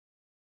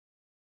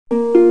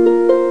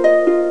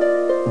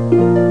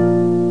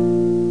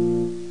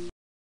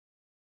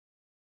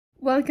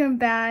Welcome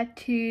back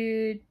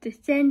to the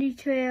Sandy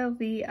Trail.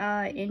 We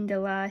are in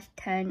the last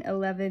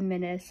 10-11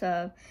 minutes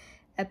of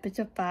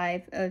episode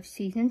 5 of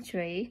season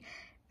 3.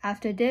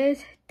 After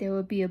this, there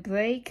will be a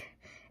break,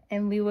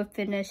 and we will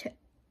finish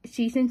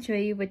season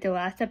 3 with the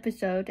last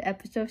episode,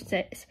 episode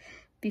 6,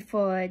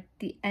 before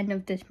the end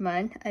of this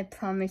month. I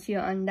promise you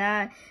on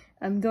that.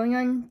 I'm going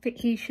on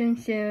vacation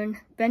soon.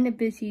 Been a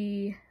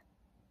busy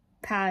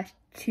past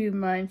 2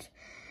 months.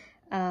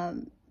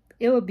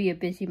 It will be a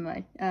busy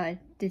month,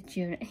 this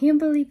June. I can't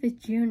believe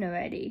it's June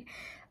already.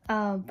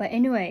 But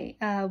anyway,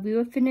 we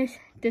will finish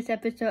this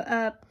episode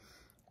up.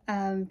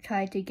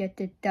 Try to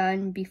get it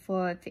done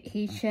before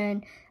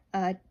vacation.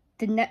 The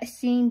next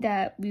scene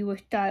that we will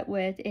start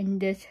with in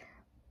this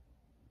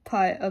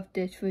part of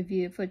this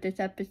review for this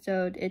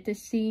episode is the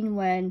scene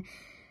when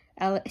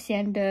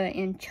Alexander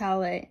and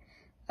Charlotte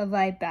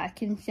arrive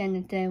back in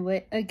Sanditon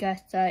with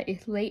Augusta.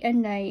 It's late at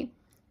night.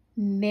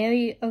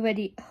 Mary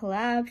already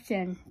collapsed,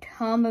 and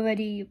Tom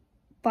already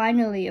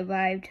finally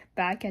arrived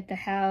back at the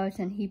house,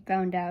 and he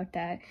found out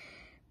that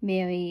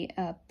Mary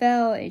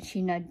fell and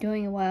she's not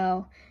doing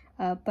well.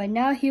 But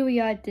now here we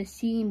are at the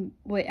scene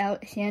with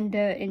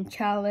Alexander and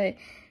Charlotte.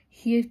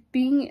 He is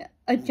being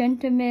a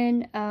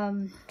gentleman,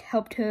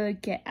 helped her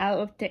get out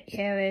of the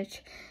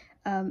carriage,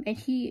 and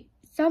he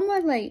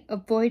somewhat like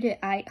avoided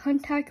eye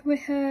contact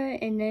with her,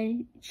 and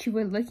then she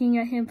was looking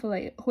at him for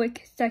like a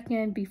quick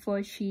second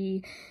before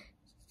she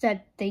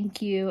said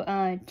thank you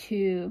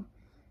to,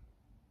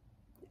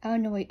 I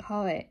don't know what you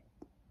call it,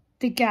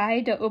 the guy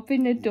that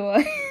opened the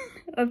door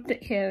of the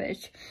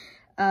carriage.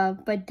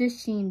 But this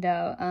scene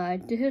though,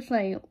 this is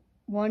like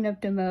one of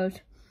the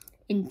most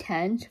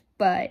intense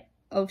but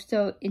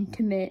also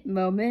intimate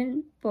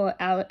moment for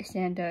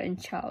Alexander and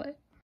Charlotte.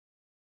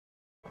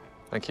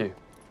 Thank you.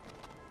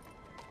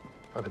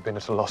 I'd have been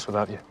at a loss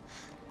without you.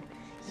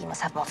 You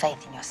must have more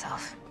faith in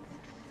yourself.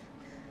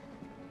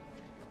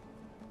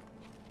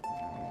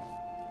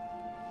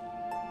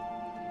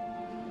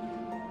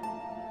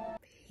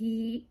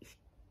 He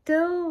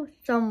still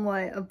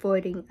somewhat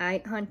avoiding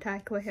eye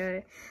contact with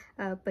her,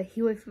 but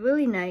he was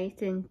really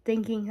nice and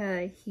thanking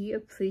her. He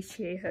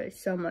appreciated her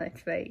so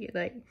much, right?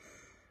 Like,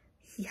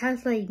 he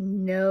has like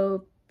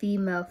no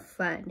female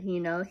friend, you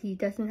know? He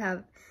doesn't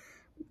have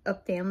a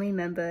family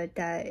member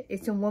that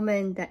is a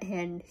woman that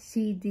can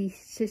see the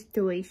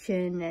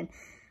situation and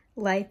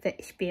life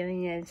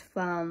experience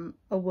from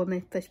a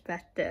woman's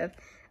perspective.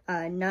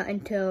 Not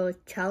until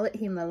Charlotte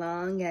came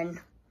along, and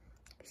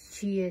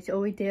she is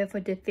always there for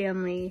the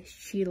family.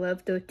 She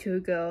loves those two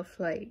girls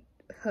like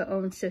her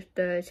own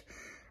sisters,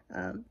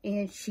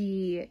 and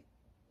she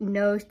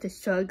knows the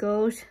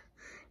struggles,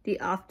 the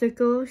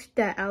obstacles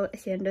that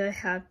Alexander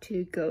have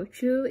to go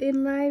through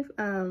in life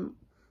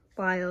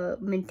while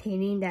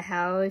maintaining the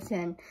house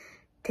and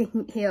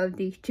taking care of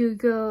these two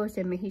girls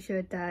and making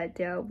sure that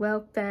they are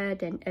well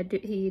fed and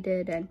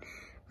educated and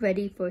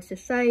ready for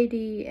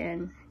society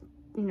and,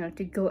 you know,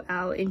 to go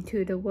out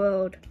into the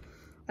world.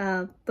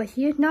 But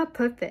he is not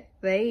perfect,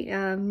 right?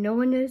 No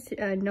one is,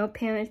 no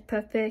parent is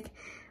perfect.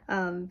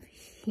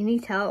 He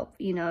needs help,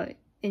 you know,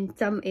 in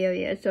some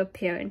areas of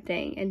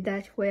parenting, and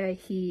that's where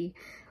he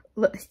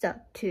looks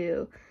up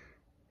to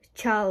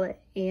Charlotte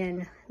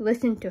and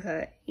listens to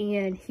her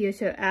and hears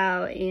her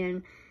out,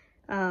 and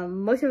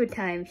most of the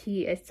time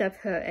he accepts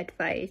her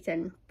advice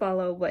and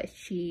follow what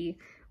she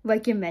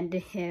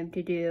recommended him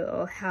to do,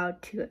 or how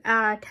to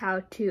act, how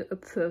to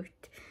approach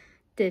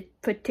the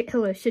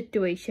particular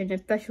situation,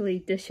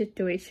 especially the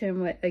situation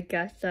with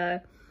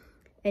Augusta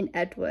and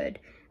Edward.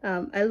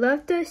 I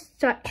love the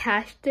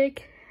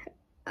sarcastic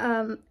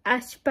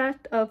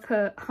aspect of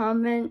her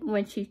comment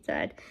when she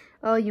said,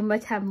 "Oh, you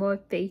must have more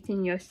faith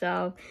in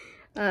yourself."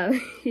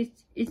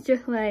 It's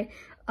just like,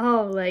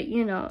 oh, like,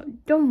 you know,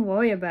 don't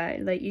worry about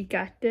it, like, you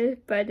got this.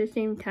 But at the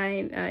same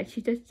time,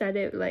 she just said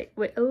it like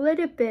with a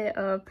little bit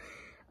of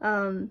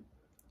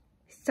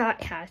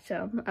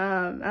sarcasm.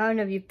 I don't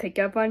know if you pick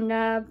up on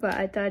that, but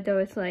I thought that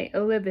was like a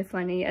little bit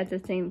funny at the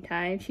same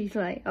time. She's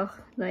like, oh,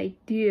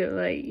 like, dude,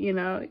 like, you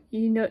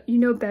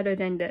know better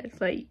than this.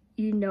 Like,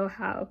 you know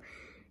how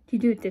to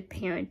do the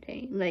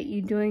parenting. Like,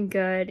 you're doing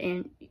good,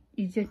 and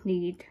you just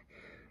need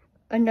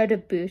another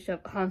boost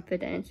of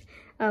confidence.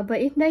 But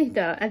it's nice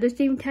though. At the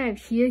same time,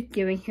 she is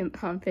giving him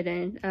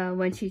confidence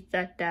when she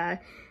said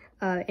that,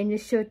 and it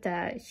showed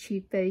that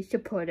she's very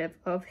supportive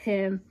of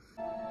him.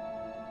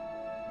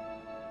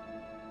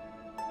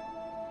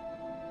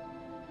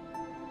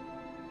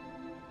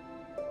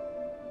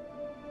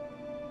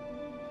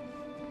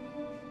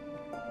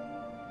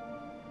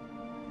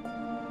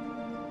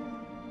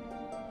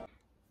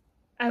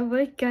 I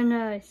was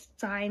gonna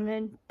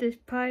silence this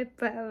part,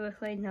 but I was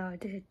like, no,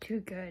 this is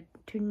too good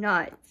to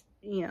not,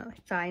 you know,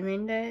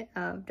 silence it,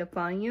 the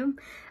volume.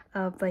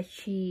 But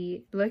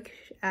she looks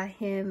at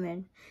him,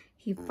 and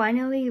he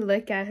finally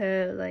looked at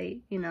her,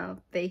 like, you know,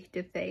 face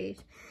to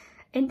face.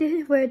 And this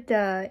is where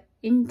the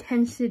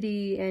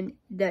intensity and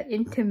the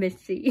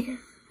intimacy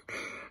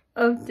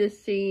of the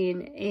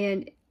scene,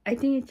 and I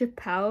think it's just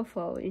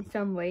powerful in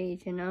some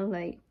ways, you know,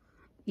 like,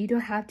 you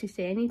don't have to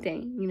say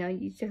anything, you know,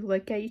 you just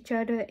look at each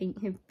other and you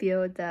can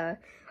feel the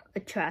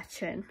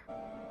attraction.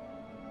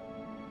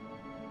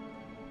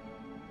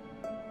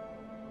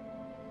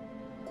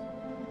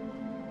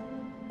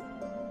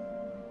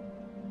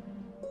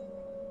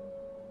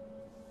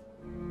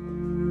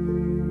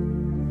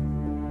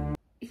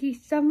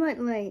 He's somewhat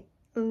like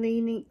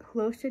leaning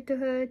closer to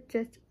her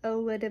just a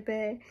little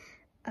bit.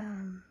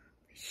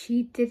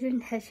 She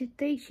didn't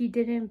hesitate, she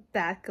didn't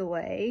back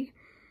away.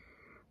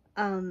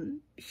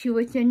 She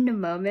was in the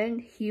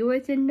moment, he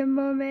was in the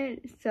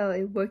moment, so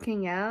it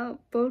working out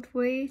both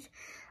ways.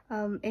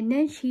 And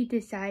then she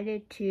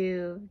decided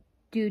to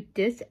do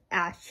this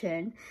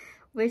action,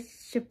 which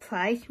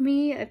surprised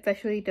me,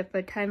 especially the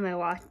first time I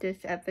watched this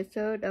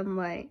episode. I'm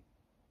like,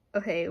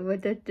 okay,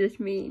 what does this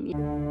mean?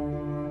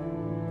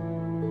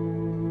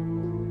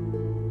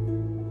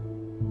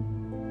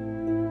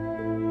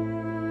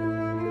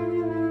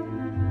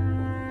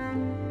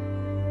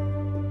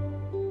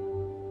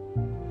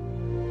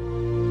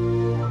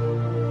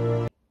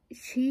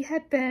 She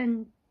had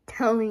been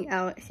telling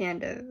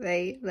Alexander,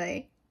 right,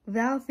 like,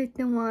 Ralph is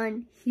the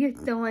one, he's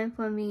the one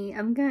for me,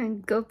 I'm gonna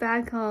go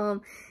back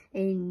home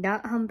and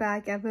not come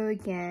back ever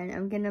again,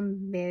 I'm gonna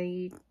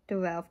marry the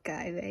Ralph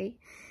guy, right?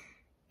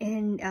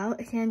 And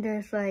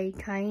Alexander's like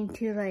trying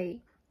to like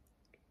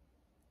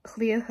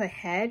clear her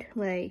head,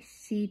 like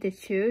see the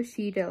truth,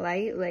 see the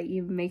light, like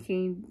you're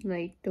making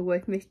like the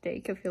worst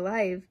mistake of your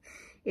life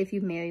if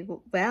you marry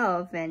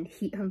Ralph. And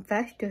he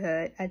confessed to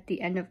her at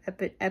the end of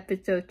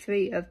episode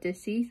 3 of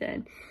this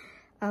season.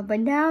 But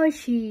now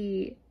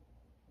she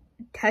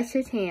touched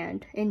his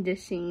hand in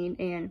this scene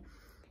and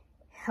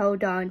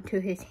held on to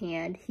his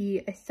hand. He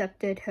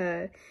accepted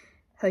her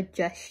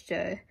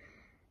gesture.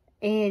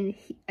 And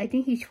I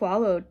think he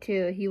swallowed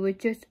too. He was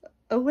just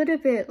a little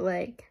bit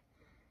like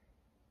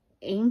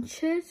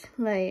anxious,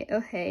 like,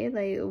 okay,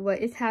 like what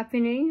is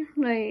happening?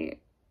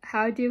 Like,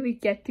 how did we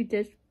get to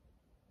this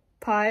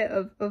part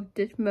of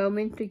this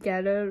moment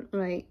together?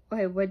 Like,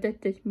 what does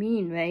this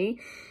mean, right?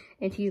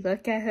 And he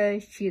looked at her,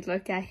 she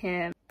looked at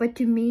him. But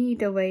to me,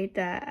 the way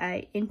that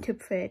I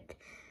interpret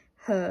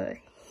her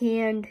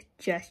hand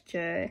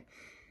gesture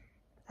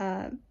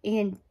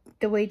and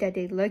the way that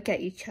they look at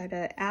each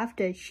other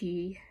after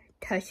she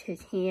touched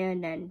his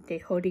hand and they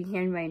holding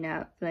hand right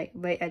now, like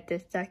right at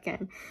this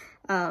second,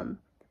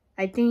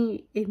 I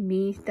think it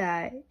means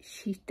that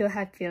she still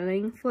has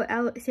feelings for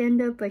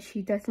Alexander, but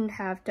she doesn't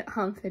have the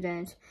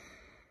confidence.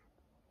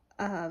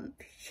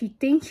 She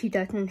thinks she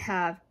doesn't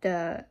have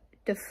the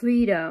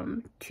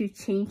freedom to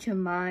change her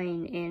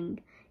mind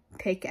and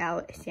pick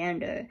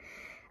Alexander.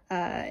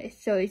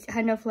 So it's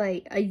kind of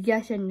like a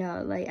yes and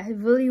no. Like, I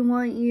really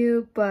want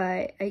you,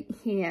 but I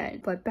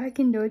can't. But back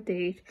in those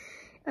days,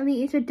 I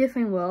mean, it's a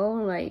different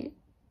world, like,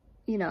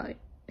 you know,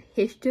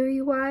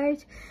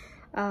 history-wise.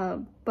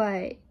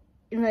 But,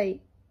 like,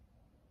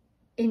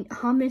 in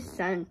common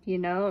sense, you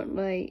know,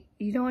 like,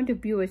 you don't want to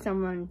be with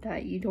someone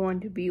that you don't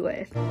want to be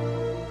with.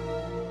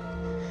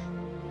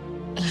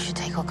 You should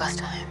take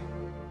Augusta home.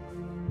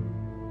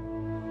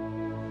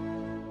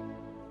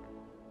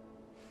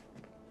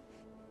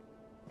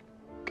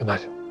 Good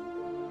night.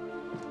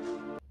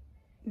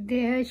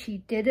 There she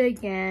did it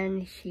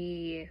again.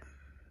 She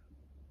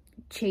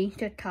changed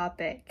the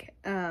topic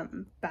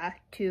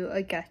back to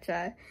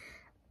Augusta.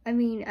 I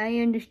mean, I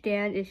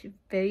understand it's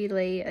very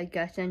late,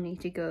 Augusta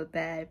needs to go to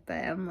bed,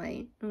 but I'm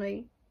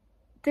like,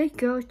 this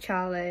girl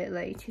Charlotte,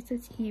 like,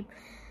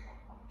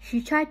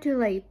 she tried to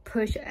like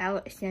push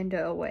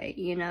Alexander away,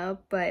 you know,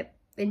 but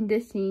in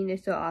this scene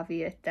it's so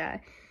obvious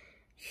that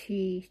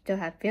she still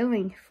had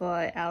feelings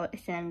for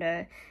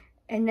Alexander.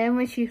 And then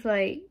when she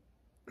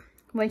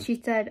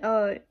said,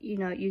 oh, you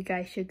know, you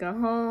guys should go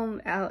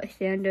home,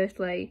 Alexander's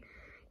like,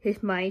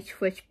 his mind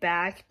switched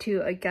back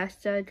to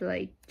Augusta,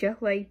 like,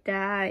 just like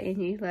that, and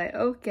he's like,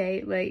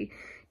 okay, like,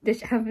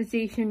 this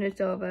conversation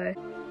is over.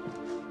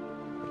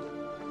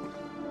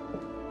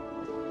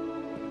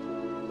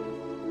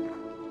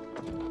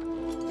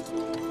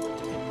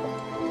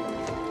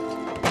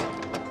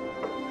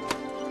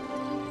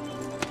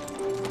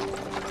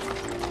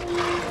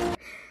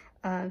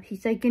 He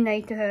said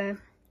goodnight to her,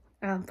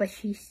 but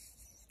she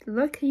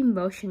looked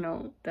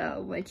emotional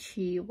though when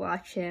she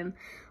watched him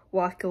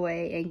walk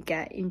away and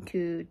get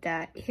into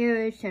that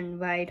carriage and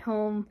ride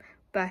home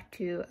back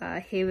to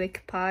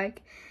Heybourne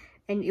Park.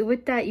 And it was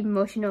that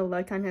emotional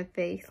look on her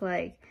face,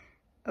 like,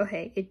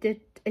 okay, it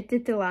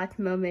did the last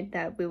moment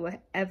that we will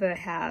ever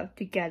have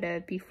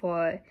together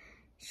before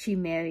she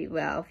married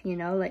Ralph, you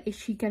know? Like, is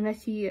she gonna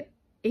see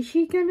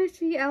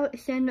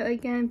Alexander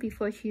again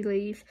before she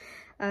leaves?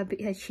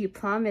 Because she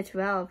promised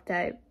Ralph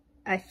that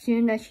as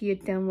soon as she is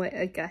done with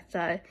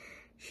Augusta,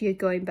 she is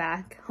going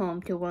back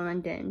home to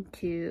London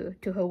to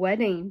her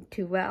wedding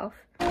to Ralph.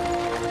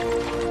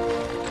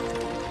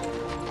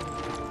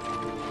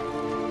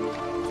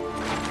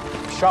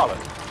 Charlotte.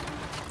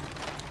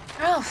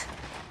 Ralph,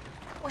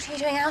 what are you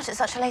doing out at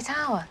such a late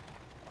hour?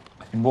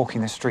 I've been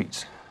walking the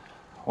streets,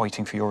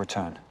 waiting for your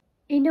return.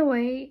 In a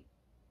way,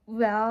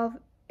 Ralph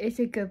is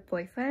a good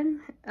boyfriend.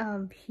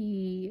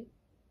 He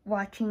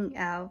watching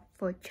out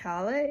for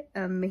Charlotte,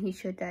 making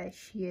sure that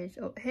she is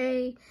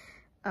okay.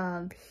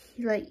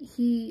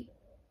 He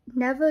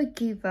never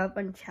gave up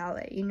on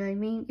Charlotte, you know what I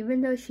mean?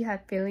 Even though she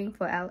had feeling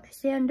for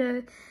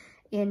Alexander,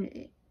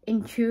 and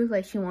in truth,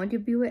 like, she wanted to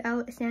be with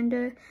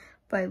Alexander,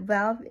 but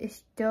Ralph is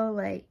still,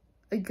 like,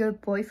 a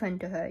good boyfriend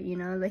to her, you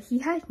know? Like, he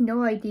has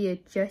no idea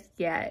just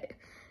yet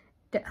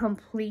the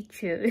complete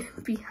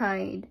truth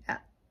behind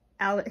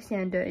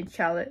Alexander and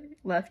Charlotte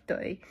love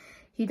story.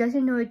 He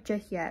doesn't know it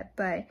just yet,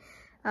 but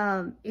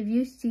if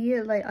you see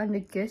it, like, on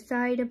the good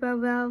side about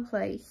Ralph,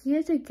 like, he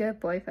is a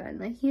good boyfriend.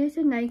 Like, he is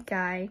a nice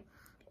guy,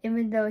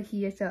 even though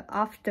he is an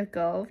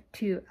obstacle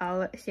to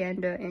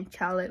Alexander and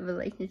Charlotte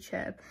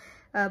relationship.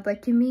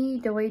 But to me,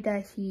 the way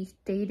that he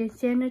stayed in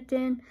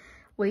Sanditon,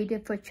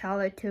 waited for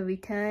Charlotte to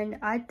return,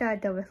 I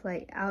thought that was,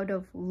 like, out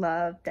of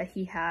love that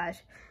he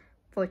has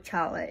for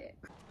Charlotte.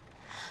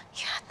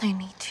 You had no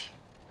need to.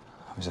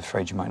 I was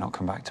afraid you might not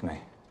come back to me.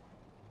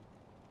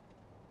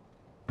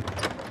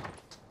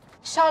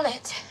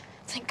 Charlotte!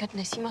 Thank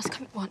goodness, you must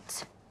come at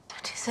once.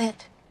 What is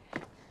it?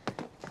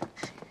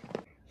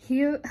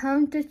 Here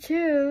comes the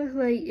truth.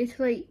 Like, it's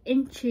like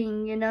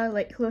inching, you know,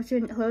 like closer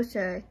and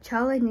closer.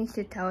 Charlotte needs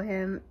to tell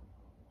him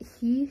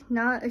he's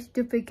not a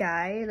stupid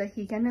guy. Like,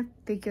 he's gonna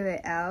figure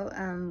it out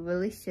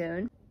really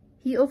soon.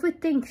 He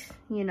overthinks,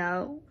 you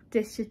know,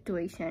 this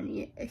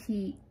situation.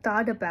 He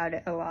thought about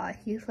it a lot.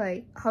 He's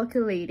like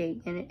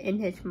calculating in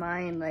his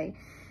mind, like,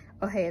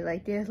 okay,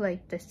 like, there's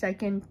like the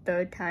second,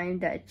 third time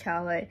that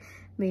Charlotte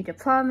made a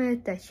promise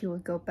that she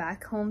would go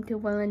back home to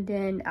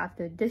Wellington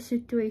after this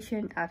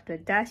situation, after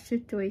that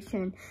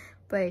situation,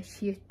 but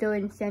she's still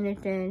in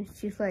Sanditon.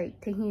 She's like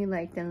taking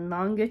like the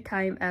longest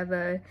time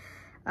ever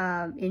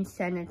in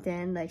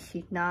Sanditon. Like,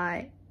 she's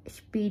not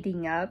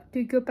speeding up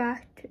to go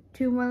back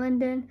to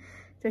Wellington.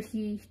 So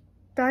he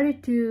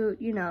started to,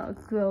 you know,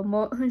 grow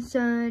more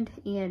concerned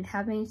and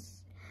having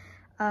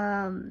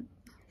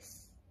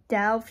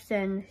doubts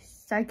and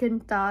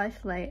second thoughts,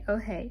 like,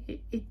 okay,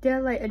 is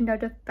there like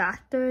another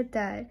factor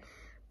that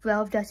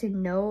Ralph doesn't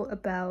know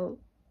about,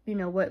 you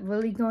know, what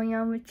really going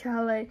on with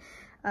Charlotte?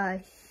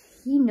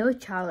 He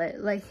knows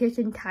Charlotte like his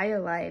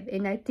entire life,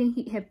 and I think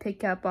he can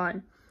pick up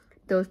on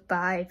those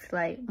vibes,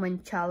 like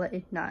when Charlotte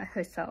is not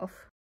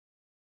herself.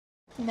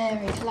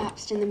 Mary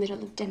collapsed in the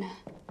middle of dinner.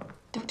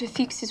 Dr.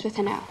 Fuchs is with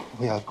her now.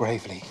 We are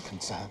gravely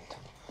concerned.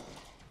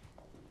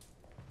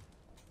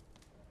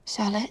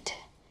 Charlotte,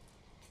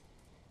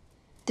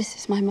 this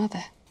is my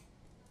mother,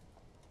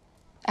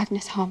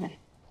 Agnes Harmon.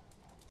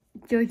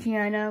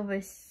 Georgiana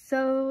was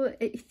so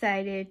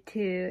excited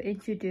to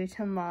introduce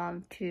her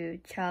mom to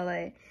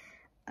Charlotte.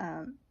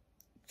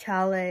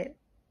 Charlotte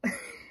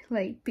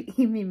like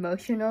became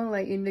emotional,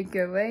 like in the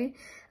good way.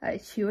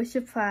 She was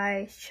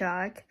surprised,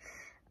 shocked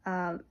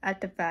at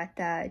the fact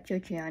that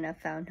Georgiana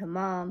found her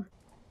mom.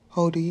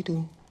 How do you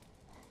do?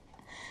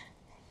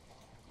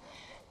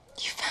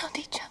 You found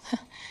each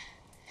other.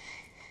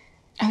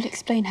 I will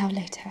explain how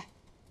later.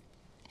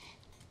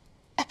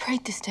 I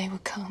prayed this day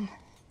would come.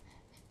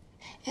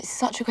 It's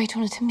such a great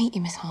honor to meet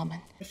you, Miss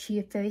Harmon. She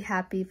is very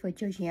happy for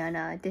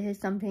Georgiana. This is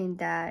something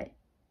that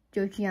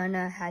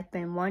Georgiana had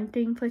been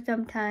wanting for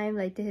some time.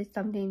 Like, this is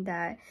something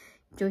that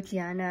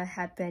Georgiana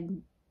had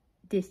been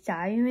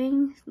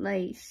desiring,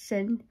 like,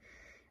 since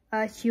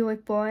she was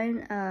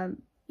born.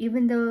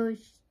 Even though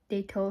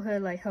they told her,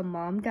 like, her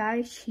mom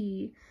died,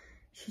 she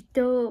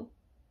still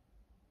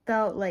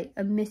felt like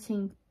a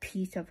missing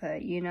piece of her,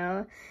 you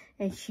know?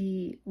 And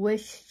she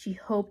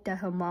hoped that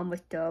her mom was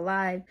still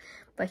alive,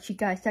 but she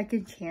got a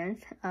second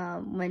chance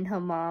when her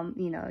mom,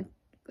 you know,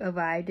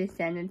 arrived in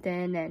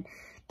Sanditon and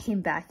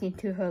came back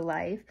into her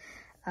life.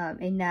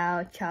 And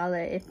now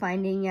Charlotte is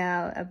finding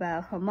out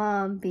about her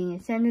mom being in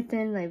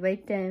Sanditon, like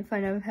right there in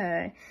front of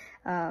her.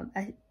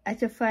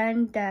 As a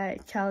friend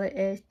that Charlotte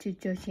is to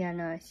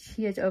Georgiana,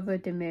 she is over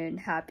the moon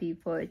happy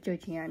for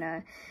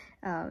Georgiana.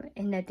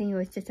 And I think it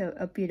was just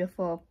a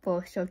beautiful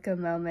full circle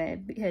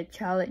moment, because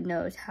Charlotte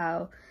knows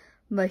how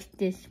much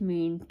this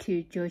means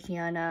to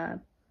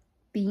Georgiana,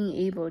 being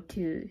able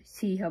to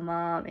see her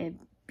mom and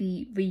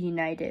be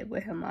reunited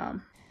with her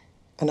mom.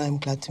 And I'm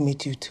glad to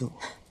meet you too,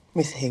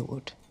 Miss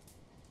Heywood.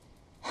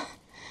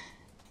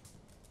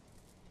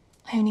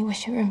 I only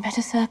wish it were in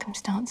better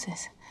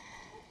circumstances.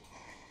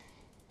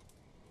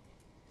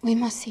 We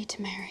must see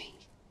to Mary.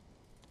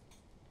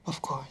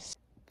 Of course.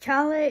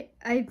 Charlotte,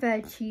 I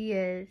bet she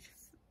is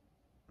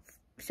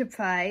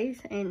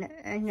surprised, and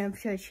I'm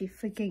sure she's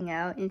freaking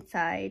out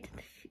inside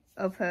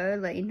of her,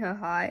 like in her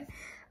heart,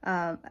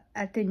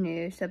 at the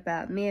news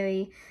about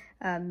Mary.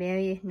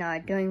 Mary is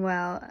not doing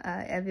well.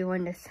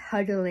 Everyone is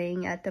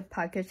huddling at the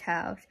Parker's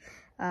house,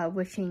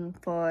 wishing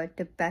for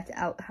the best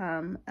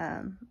outcome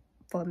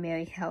for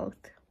Mary's health.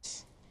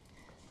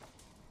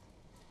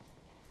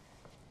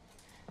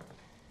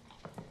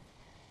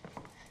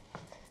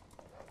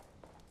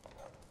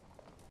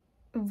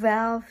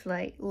 Ralph,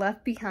 like,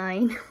 left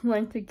behind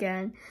once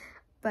again,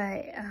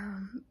 but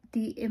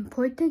the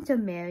importance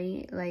of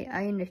Mary, like,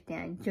 I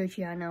understand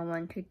Georgiana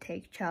wanted to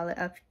take Charlotte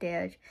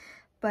upstairs,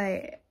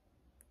 but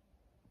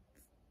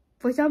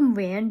for some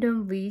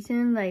random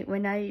reason, like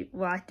when I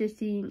watched the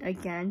scene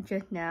again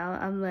just now,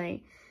 I'm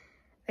like,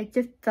 I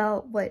just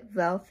felt what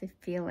Ralph is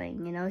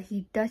feeling, you know?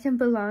 He doesn't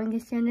belong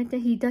in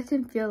Sanditon. He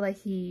doesn't feel like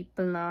he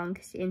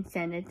belongs in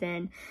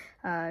Sanditon.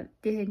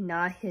 This is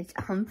not his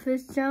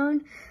comfort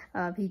zone.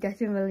 He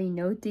doesn't really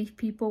know these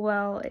people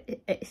well,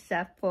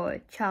 except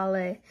for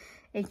Charlotte.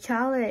 And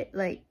Charlotte,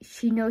 like,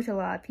 she knows a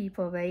lot of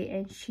people, right?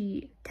 And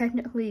she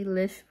technically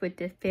lives with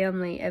the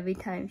family every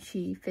time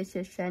she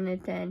visits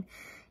Sanditon.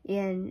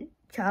 And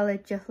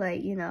Charlotte just,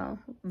 like, you know,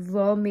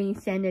 roaming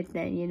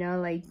Sanditon, you know,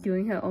 like,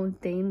 doing her own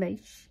thing. Like,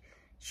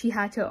 she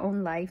has her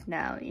own life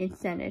now in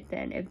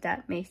Sanditon, if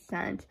that makes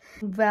sense.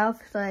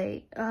 Ralph's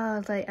like,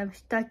 oh, like, I'm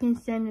stuck in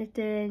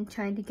Sanditon,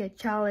 trying to get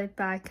Charlotte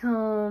back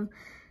home.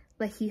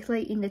 Like, he's,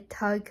 like, in the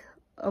tug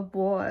of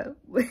war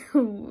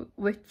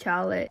with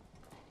Charlotte.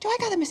 Do I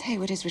gather Miss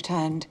Hayward is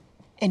returned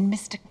in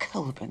Mr.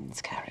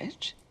 Colburn's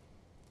carriage?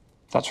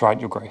 That's right,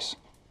 Your Grace.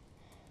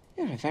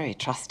 You're a very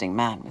trusting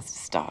man, Mr.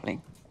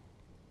 Starling.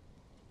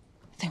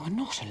 They were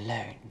not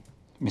alone.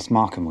 Miss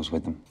Markham was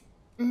with them.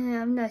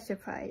 Yeah, I'm not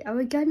surprised. I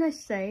was gonna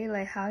say,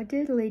 like, how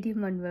did Lady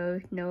Monroe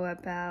know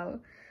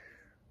about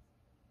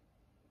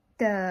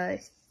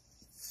the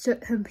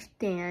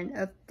circumstance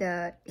of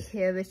the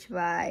carriage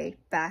ride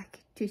back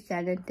to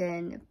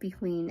Sanditon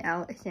between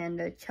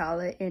Alexander,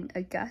 Charlotte, and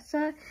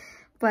Augusta?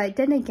 But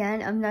then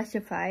again, I'm not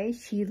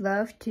surprised. She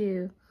loved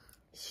to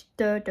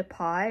stir the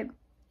pot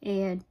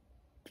and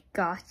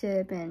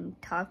gossip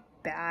and talk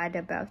bad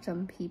about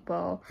some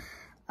people.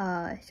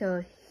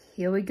 So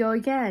here we go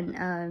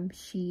again.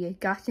 She is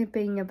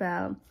gossiping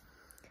about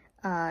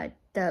the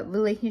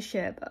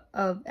relationship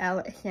of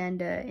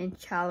Alexander and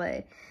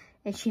Charlotte.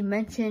 And she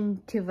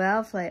mentioned to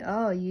Ralph, like,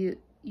 oh,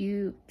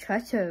 you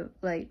trust her,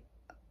 like,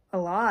 a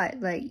lot.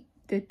 Like,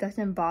 it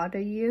doesn't bother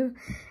you.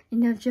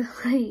 And I'm just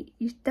like,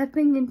 you're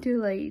stepping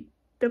into, like,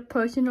 the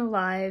personal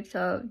lives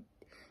of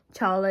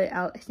Charlotte,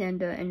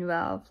 Alexander, and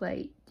Ralph.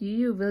 Like, do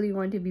you really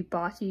want to be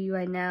bossy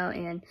right now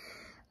and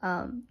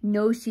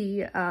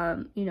nosy,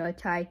 you know,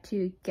 try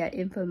to get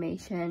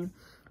information?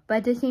 But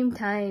at the same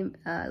time,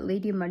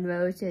 Lady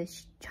Monroe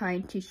is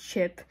trying to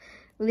ship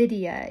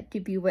Lydia to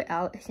be with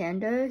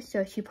Alexander,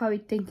 so she's probably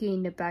thinking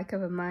in the back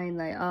of her mind,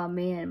 like, oh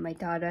man, my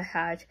daughter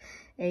has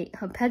a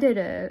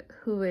competitor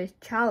who is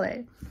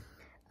Charlotte.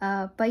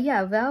 But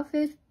yeah, Ralph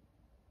is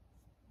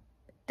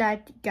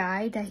that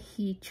guy that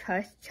he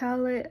trusts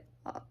Charlotte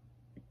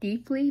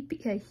deeply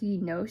because he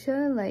knows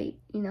her. Like,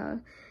 you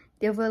know,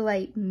 they were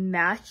like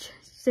matched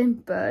since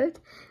birth,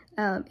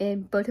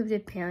 and both of their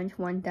parents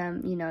want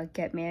them, you know,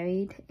 get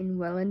married in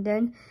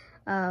Wellington.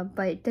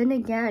 But then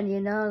again, you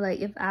know,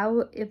 like, if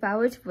I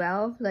was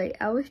Ralph, like,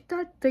 I would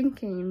start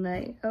thinking,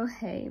 like, oh,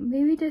 hey,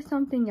 maybe there's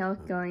something else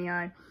going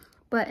on.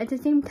 But at the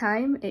same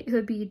time, it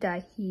could be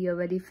that he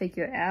already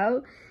figured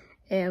out,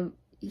 and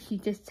he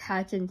just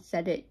hasn't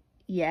said it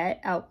yet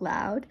out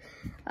loud.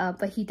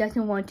 But he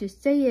doesn't want to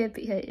say it,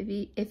 because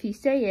if he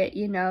say it,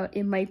 you know,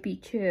 it might be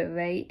true,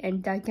 right?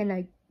 And that's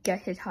gonna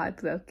get his heart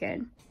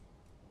broken.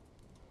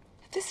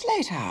 At this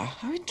late hour?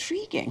 How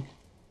intriguing.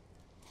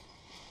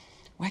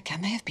 Where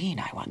can they have been,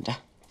 I wonder?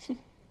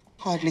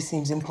 Hardly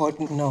seems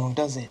important, no,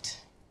 does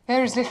it?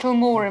 There is little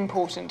more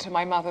important to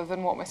my mother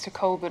than what Mr.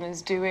 Colburn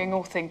is doing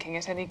or thinking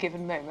at any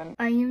given moment.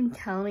 I am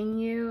telling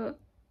you,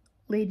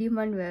 Lady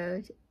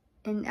Monroe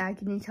and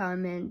Agnes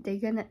Harmon, they're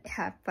gonna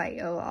have fight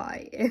a lot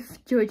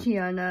if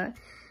Georgiana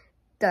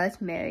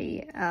does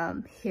marry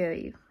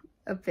Harry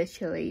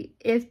officially,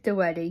 if the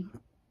wedding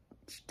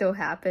still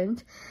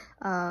happens.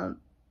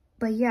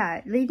 But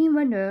yeah, Lady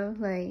Monroe,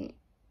 like,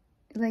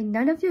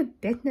 none of your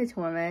business,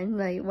 woman.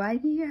 Like, why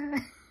do you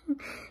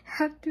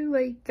have to,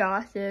 like,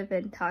 gossip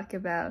and talk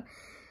about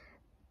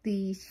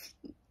these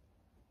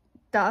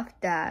stuff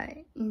that,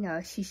 you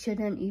know, she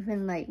shouldn't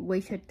even, like,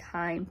 waste her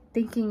time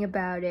thinking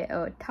about it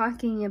or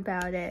talking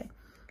about it.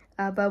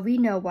 But we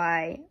know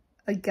why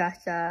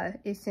Augusta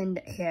is in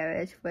the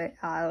carriage with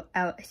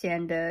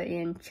Alexander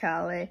and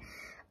Charlotte.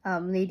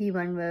 Lady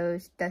Monroe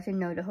doesn't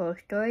know the whole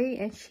story,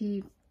 and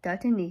she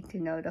doesn't need to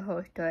know the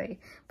whole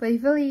story. But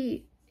it's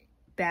really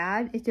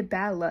bad. It's a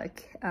bad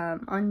look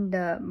on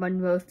the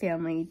Monroe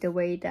family, the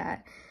way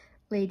that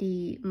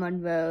Lady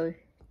Monroe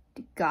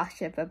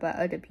gossip about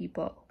other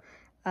people,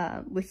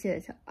 which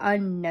is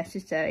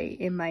unnecessary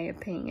in my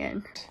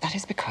opinion. That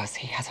is because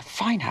he has a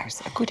fine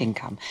house, a good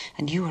income,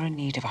 and you are in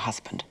need of a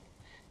husband.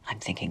 I'm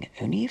thinking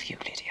only of you,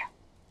 Lydia.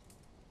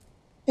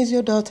 Is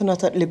your daughter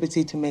not at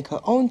liberty to make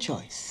her own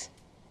choice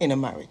in a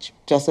marriage,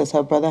 just as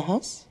her brother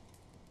has?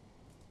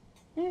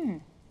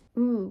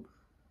 Ooh,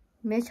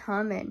 Miss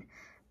Harmon.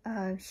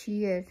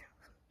 She is,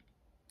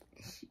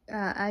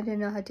 I don't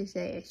know how to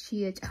say it,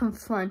 she is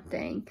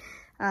confronting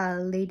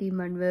Lady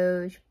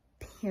Monroe's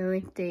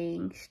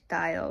parenting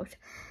styles.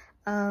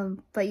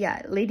 But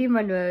yeah, Lady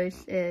Monroe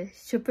is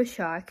super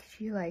shocked.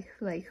 She's like,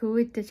 who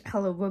is this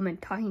colored woman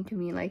talking to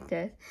me like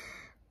this?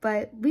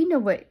 But we know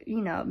what,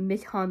 you know,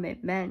 Miss Harmon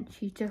meant.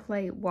 She's just,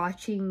 like,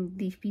 watching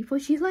these people.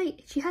 She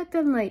had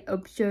been, like,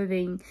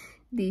 observing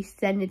these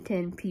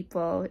Sanditon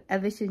people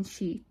ever since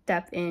she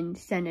stepped in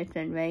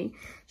Sanditon, right?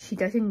 She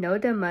doesn't know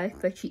them much,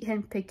 but she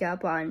can pick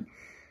up on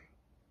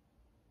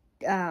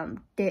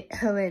the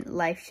current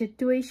life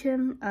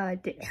situation,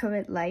 the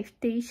current life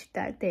stage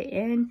that they're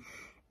in.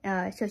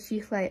 So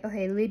she's like,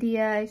 okay,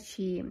 Lydia,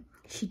 she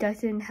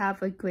doesn't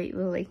have a great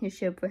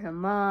relationship with her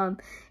mom.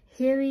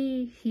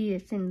 Harry, he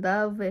is in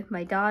love with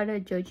my daughter,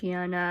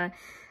 Georgiana.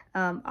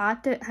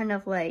 Arthur kind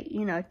of like,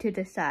 you know, to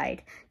the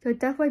side. So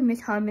that's what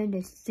Miss Harmon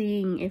is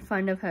seeing in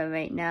front of her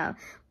right now.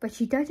 But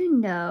she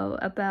doesn't know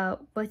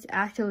about what's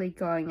actually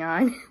going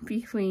on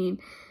between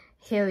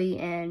Harry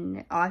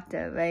and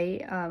Arthur,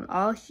 right?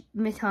 All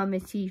Miss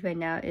Harmon sees right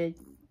now is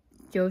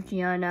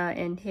Georgiana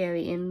and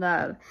Harry in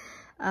love.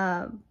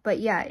 But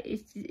yeah,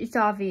 it's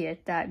obvious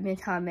that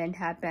Miss Harmon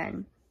had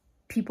been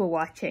people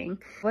watching.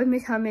 What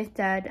Miss Harmon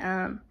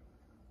said,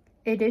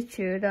 it is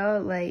true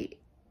though, like,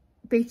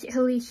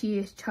 basically she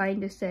is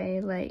trying to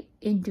say, like,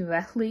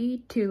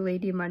 indirectly to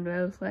Lady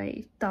Monroe,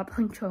 like, stop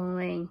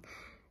controlling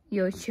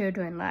your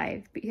children's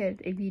lives, because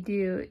if you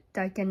do,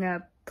 that's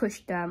gonna push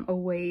them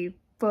away,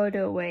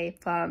 further away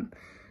from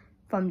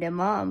their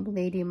mom,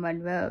 Lady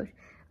Monroe.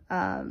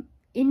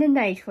 In a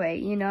nice way,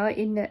 you know,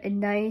 in a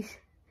nice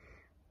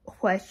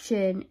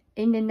question,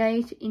 in a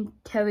nice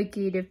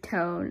interrogative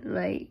tone,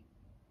 like,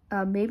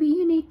 maybe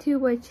you need to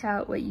watch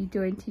out what you're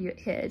doing to your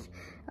kids.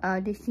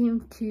 They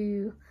seem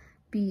to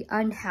be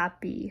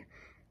unhappy,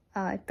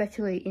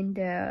 especially in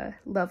their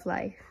love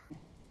life.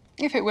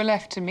 If it were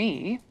left to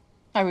me,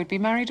 I would be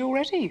married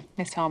already,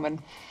 Miss Harmon.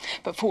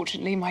 But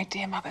fortunately, my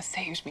dear mother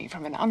saved me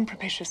from an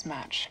unpropitious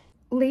match.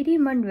 Lady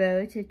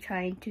Monroe is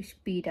trying to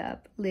speed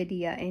up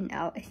Lydia and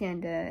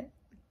Alexander,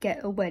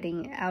 get a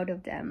wedding out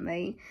of them,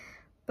 right?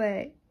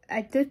 But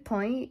at this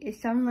point, it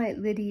sounds like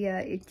Lydia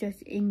is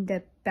just in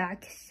the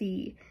back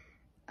seat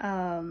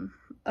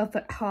of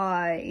a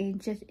car and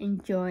just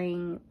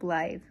enjoying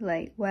life.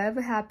 Like,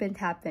 whatever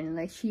happened.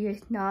 Like, she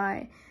is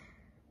not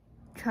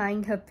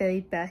trying her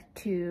very best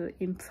to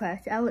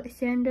impress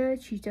Alexander.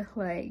 She's just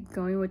like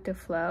going with the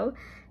flow.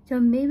 So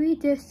maybe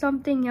there's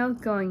something else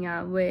going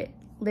on with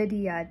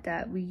Lydia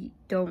that we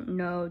don't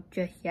know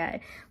just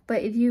yet.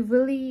 But if you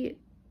really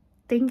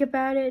think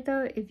about it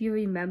though, if you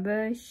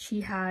remember,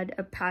 she had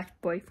a past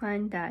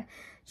boyfriend that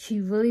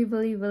she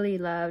really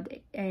loved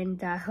and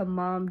that her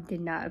mom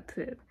did not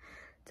approve.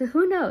 So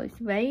who knows,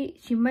 right?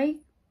 She might,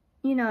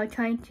 you know,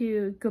 trying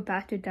to go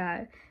back to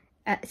that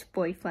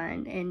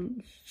ex-boyfriend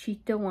and she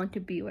still wants to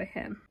be with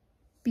him.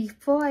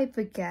 Before I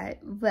forget,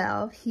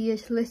 Ralph, he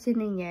is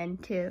listening in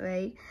too,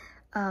 right?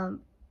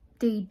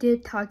 They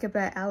did talk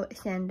about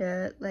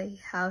Alexander, like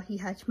how he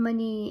has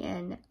money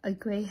and a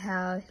great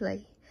house,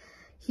 like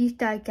he's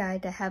that guy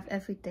that have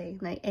everything.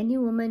 Like any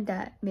woman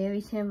that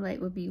marries him, like,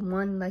 would be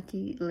one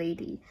lucky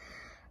lady.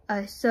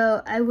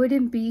 So I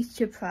wouldn't be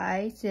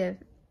surprised if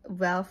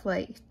Ralph,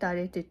 like,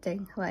 started to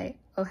think, like,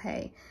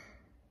 okay,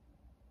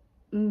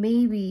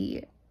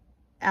 maybe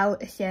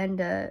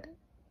Alexander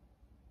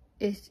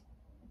is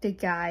the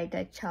guy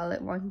that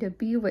Charlotte wanted to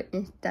be with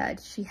instead.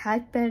 She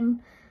had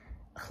been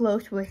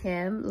close with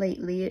him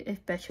lately,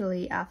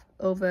 especially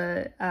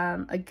over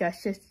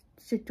Augustus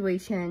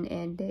situation,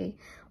 and they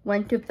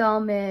went to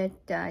Falmouth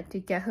to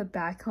get her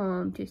back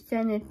home to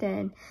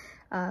Sanditon.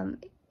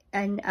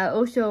 And I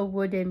also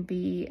wouldn't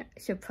be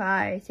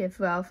surprised if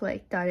Ralph,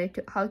 like, started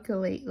to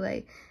calculate,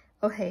 like,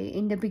 okay,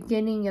 in the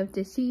beginning of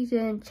the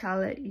season,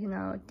 Charlotte, you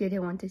know,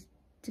 didn't want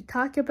to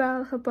talk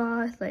about her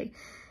boss. Like,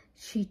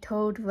 she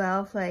told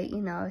Ralph, like,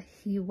 you know,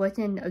 he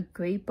wasn't a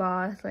great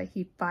boss, like,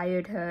 he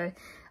fired her.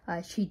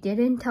 She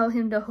didn't tell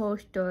him the whole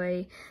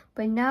story.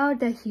 But now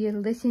that he is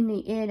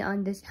listening in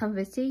on this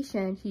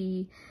conversation,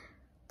 he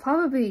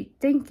probably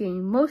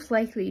thinking, most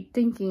likely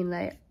thinking,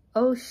 like,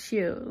 oh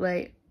shoot,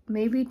 like,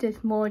 maybe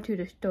there's more to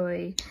the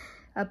story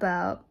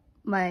about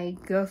my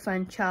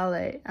girlfriend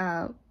Charlotte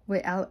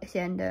with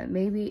Alexander.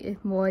 Maybe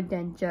it's more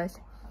than just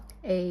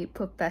a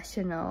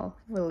professional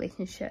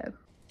relationship.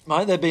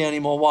 Might there be any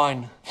more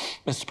wine,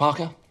 Mr.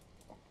 Parker?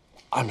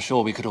 I'm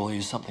sure we could all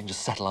use something to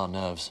settle our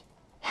nerves.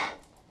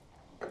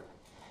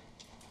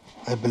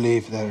 I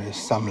believe there is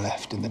some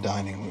left in the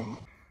dining room.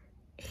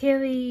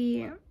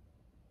 Harry,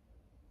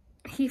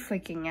 he's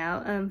freaking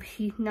out.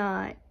 He's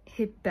not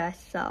his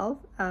best self.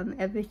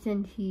 Ever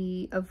since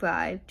he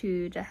arrived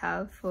to the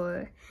house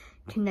for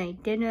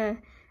tonight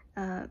dinner,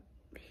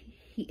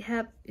 he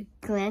kept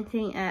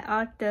glancing at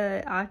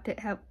Arthur. Arthur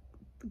kept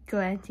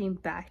glancing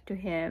back to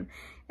him.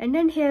 And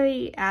then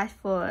Harry asked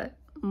for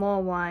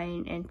more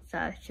wine and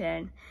such,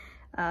 and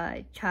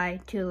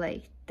tried to,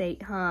 like, stay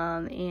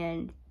calm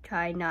and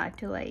try not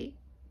to, like,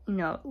 you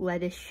know,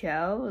 let it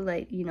show,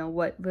 like, you know,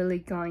 what really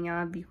going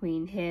on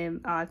between him,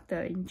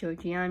 Arthur, and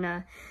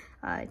Georgiana.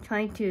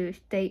 Trying to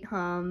stay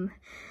calm.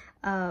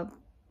 But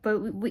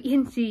we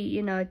can see,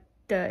 you know,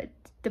 the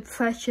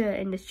pressure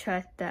and the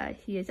stress that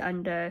he is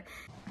under.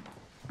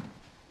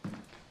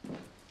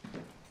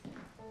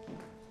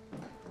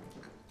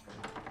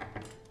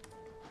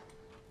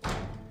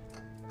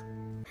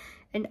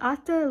 And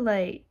Arthur,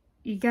 like,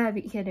 you gotta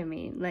be kidding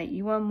me. Like,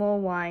 you want more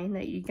wine,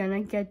 like, you're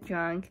gonna get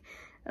drunk.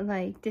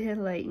 Like, this is,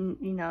 like,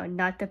 you know,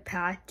 not the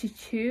path to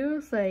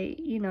choose. Like,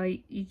 you know,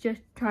 you're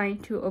just trying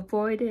to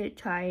avoid it,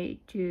 try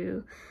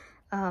to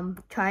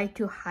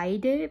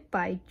hide it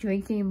by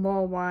drinking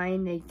more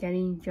wine and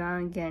getting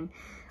drunk, and,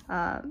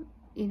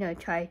 you know,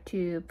 try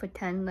to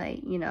pretend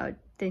like, you know,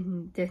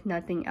 there's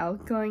nothing else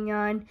going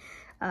on.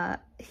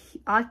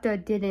 Arthur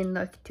didn't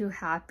look too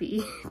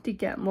happy to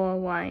get more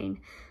wine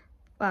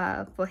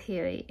for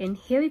Harry, and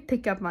Harry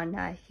picked up on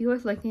that. He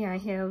was looking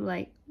at him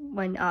like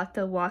when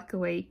Arthur walked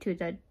away to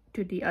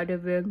the other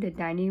room, the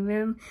dining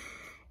room,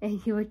 and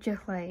he was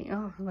just like,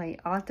 oh, like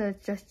Arthur's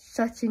just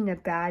such in a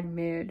bad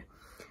mood.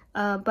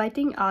 But I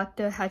think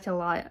Arthur has a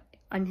lot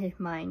on his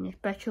mind,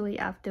 especially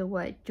after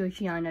what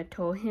Georgiana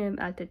told him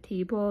at the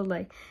table,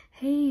 like,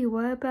 hey,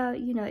 what about,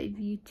 you know, if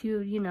you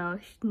two, you know,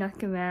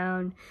 snuck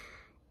around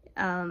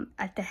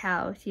at the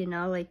house, you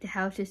know, like the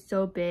house is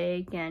so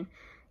big, and,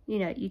 you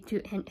know, you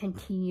two can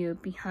continue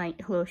behind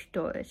closed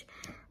doors.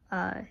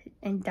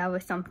 And that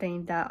was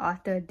something that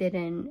Arthur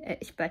didn't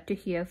expect to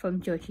hear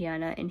from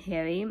Georgiana and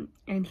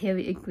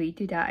Harry agreed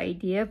to that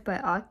idea,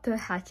 but Arthur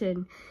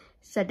hasn't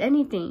said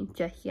anything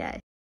just yet.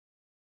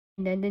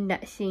 And then the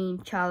next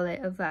scene,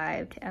 Charlotte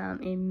arrived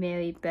in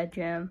Mary's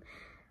bedroom.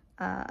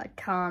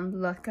 Tom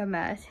looked a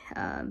mess.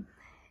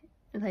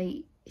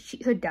 Like, she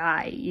could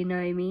die, you know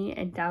what I mean?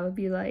 And that would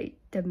be like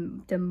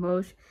the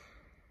most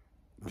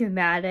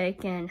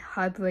dramatic and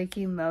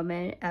heartbreaking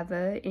moment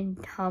ever in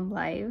Tom's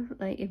life.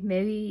 Like, if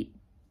Mary,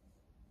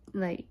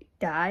 like,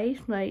 dies,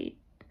 like,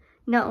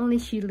 not only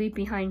she leave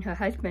behind her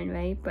husband,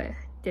 right, but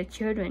the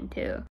children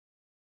too.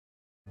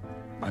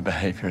 My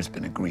behaviour has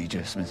been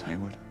egregious, Miss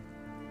Heywood.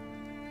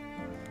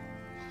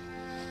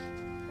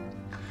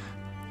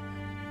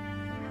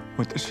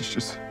 Would that she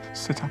just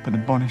sit up and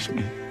admonish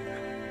me?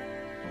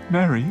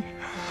 Mary,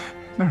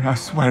 I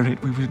swear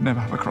it, we would never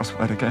have a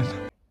crossword again.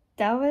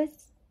 That was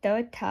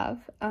tough.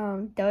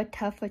 That was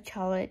tough for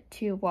Charlotte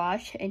to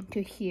watch and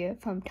to hear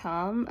from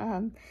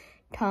Tom.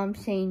 Tom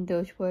saying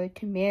those words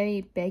to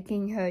Mary,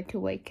 begging her to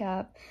wake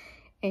up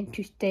and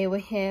to stay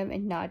with him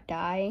and not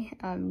die,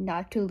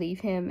 not to leave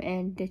him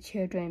and the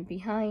children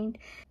behind.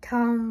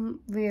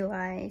 Tom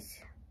realized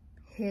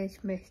his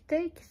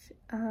mistakes.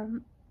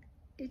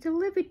 It's a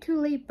little bit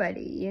too late,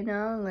 buddy, you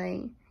know,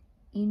 like,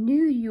 you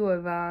knew you were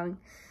wrong.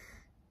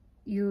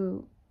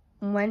 You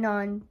went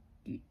on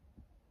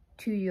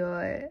to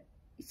your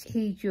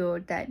schedule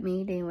that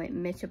meeting with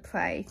Mr.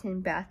 Price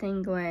and Bath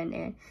and Glen,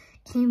 and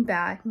came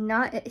back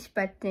not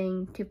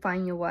expecting to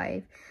find your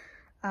wife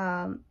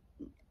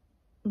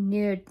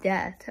near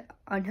death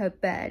on her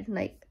bed,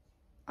 like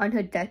on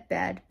her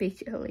deathbed,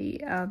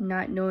 basically,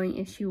 not knowing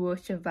if she will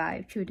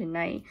survive through the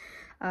night,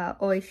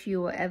 or if she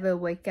will ever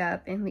wake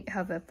up and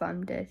recover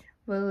from this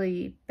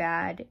really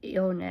bad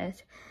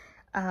illness.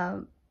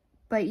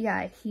 But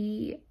yeah,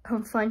 he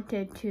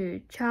confronted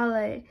to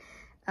Charlotte,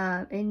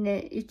 and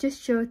it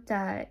just shows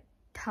that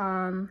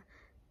Tom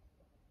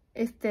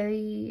is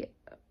very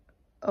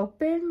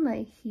open,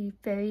 like he's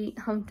very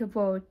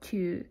comfortable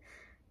to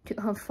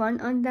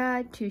confront on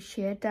that, to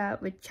share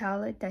that with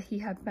Charlotte, that he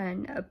had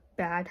been a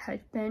bad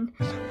husband.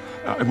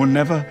 I will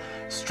never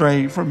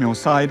stray from your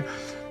side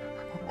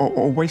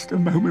or waste a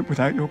moment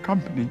without your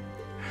company.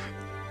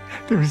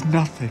 There is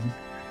nothing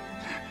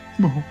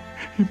more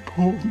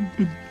important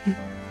than you.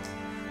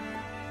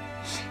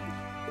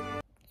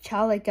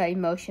 Charlotte got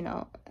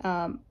emotional.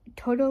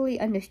 Totally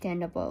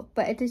understandable.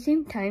 But at the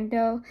same time,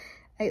 though,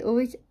 I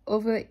always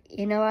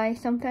overanalyze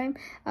sometimes.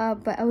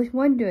 But I was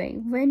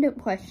wondering, random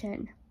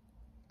question.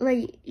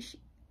 Like,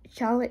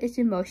 Charlotte is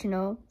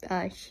emotional.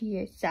 She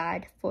is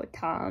sad for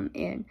Tom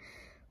and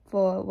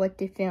for what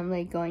the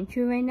family is going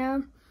through right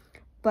now.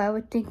 But I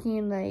was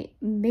thinking, like,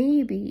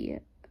 maybe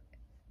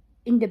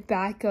in the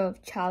back of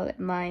Charlotte's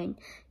mind,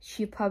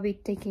 she's probably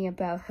thinking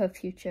about her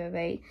future,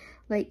 right?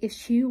 Like, if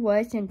she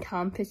was in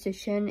Tom's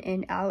position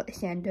and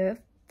Alexander,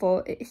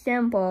 for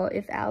example,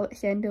 if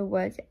Alexander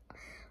was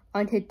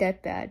on his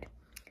deathbed,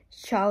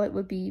 Charlotte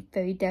would be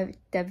very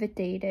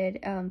devastated.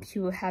 She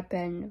would have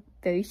been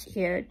very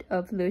scared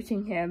of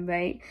losing him,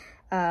 right?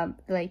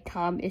 Like,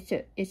 Tom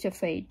is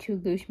afraid to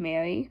lose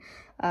Mary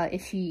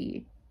if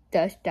she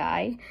does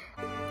die.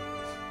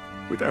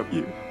 Without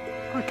you,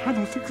 I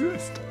cannot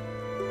exist.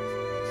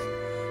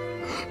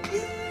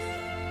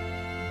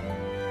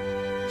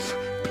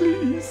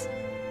 Please.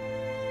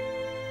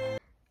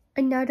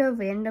 Another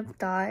random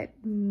thought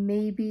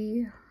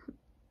maybe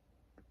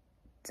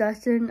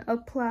doesn't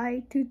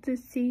apply to the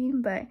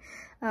scene, but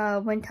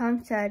when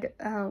Tom said,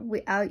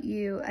 without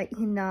you, I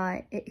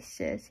cannot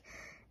exist.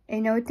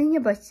 And I was thinking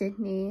about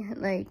Sydney,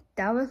 like,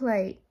 that was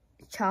like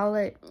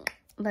Charlotte,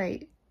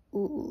 like,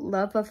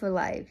 love of her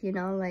life, you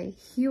know, like,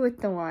 he was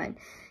the one.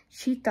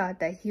 She thought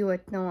that he was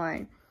the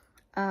one.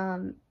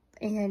 And,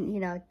 you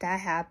know, that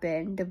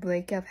happened, the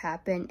breakup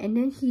happened, and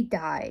then he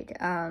died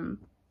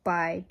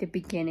by the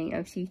beginning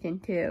of season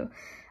 2.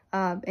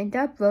 And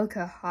that broke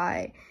her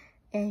heart,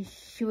 and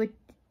she was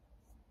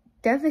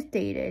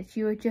devastated.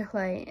 She was just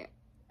like,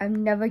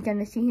 I'm never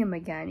gonna see him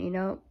again, you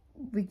know?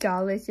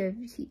 regardless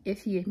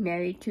if he is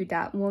married to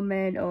that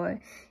woman or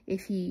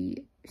if he's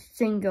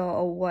single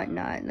or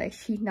whatnot, like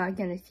she's not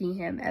gonna see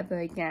him ever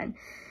again.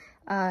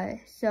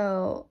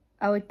 So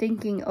I was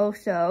thinking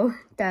also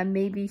that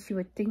maybe she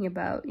was thinking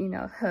about, you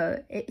know,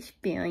 her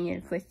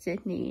experience with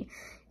Sydney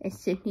and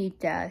Sydney's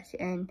death,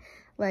 and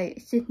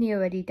like Sydney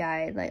already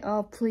died, like,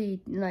 oh please,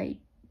 like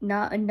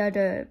not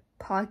another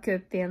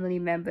Parker family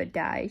member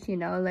dies, you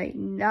know, like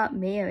not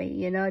Mary,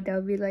 you know,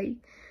 there'll be like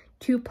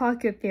 2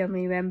 Parker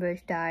family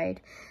members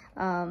died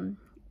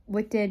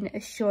within a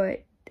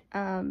short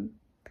time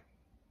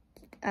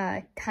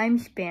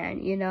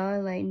span, you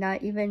know, like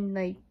not even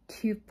like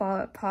too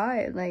far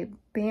apart, like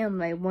bam,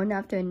 like one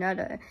after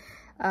another.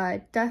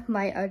 That's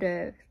my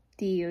other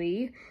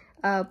theory.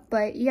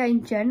 But yeah,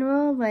 in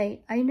general,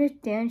 like I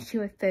understand she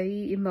was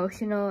very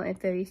emotional and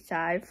very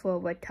sad for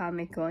what Tom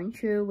is going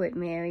through with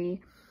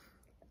Mary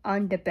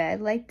on the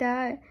bed like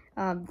that,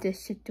 this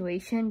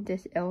situation,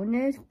 this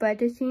illness. But at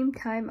the same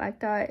time, I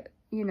thought,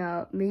 you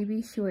know,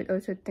 maybe she was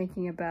also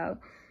thinking about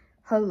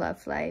her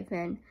love life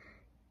and,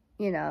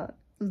 you know,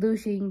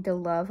 losing the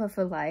love of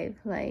her life.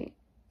 Like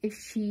if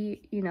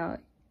she, you know,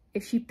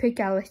 if she picked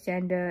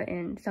Alexander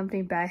and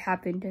something bad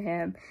happened to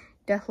him,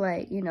 that's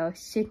like, you know,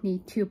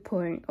 Sydney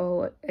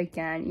 2.0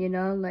 again, you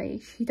know,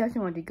 like she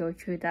doesn't want to go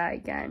through that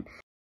again.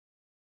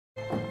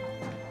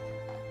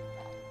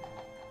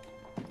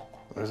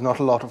 There's not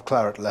a lot of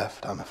claret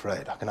left, I'm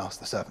afraid. I can ask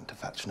the servant to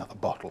fetch another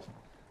bottle.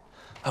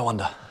 I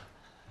wonder,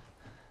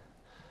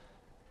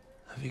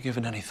 have you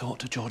given any thought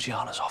to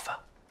Georgiana's offer?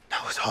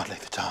 Now is hardly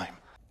the time.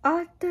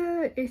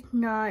 Arthur is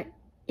not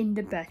in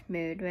the best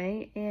mood,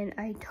 right? And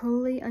I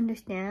totally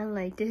understand,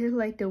 like this is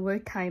like the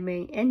worst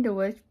timing and the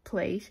worst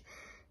place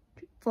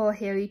for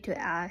Harry to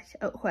ask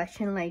a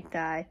question like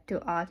that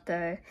to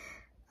Arthur.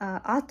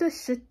 Arthur's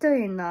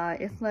sister-in-law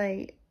is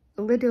like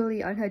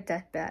literally on her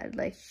deathbed.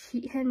 Like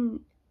she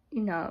can,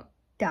 you know,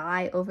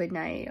 die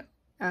overnight.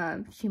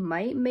 She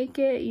might make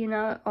it, you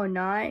know, or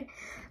not.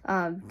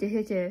 This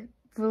is a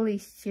really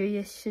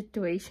serious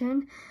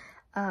situation.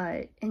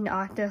 And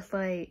Arthur's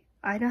like,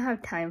 I don't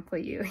have time for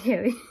you,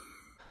 Harry.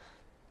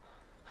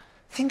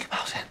 Think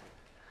about it.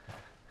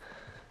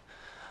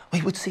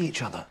 We would see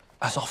each other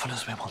as often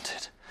as we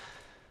wanted.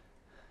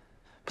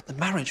 But the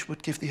marriage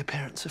would give the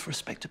appearance of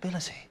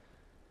respectability,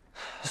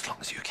 as long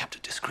as you kept a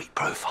discreet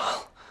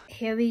profile.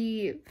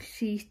 Harry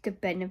sees the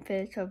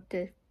benefits of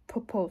the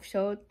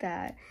proposal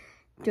that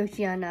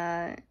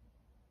Georgiana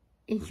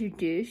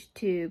introduced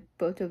to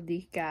both of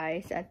these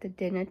guys at the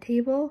dinner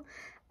table,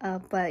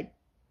 but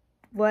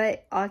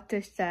what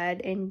Arthur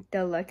said and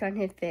the look on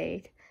his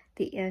face,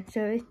 the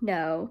answer is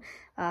no.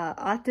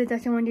 Arthur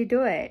doesn't want to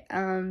do it.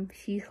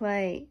 She's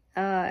like,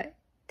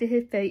 this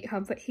is very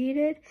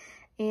complicated,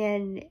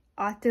 and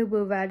Arthur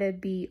would rather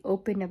be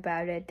open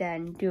about it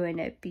than doing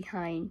it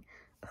behind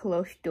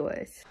closed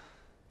doors.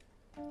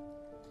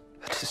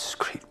 A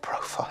discreet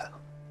profile.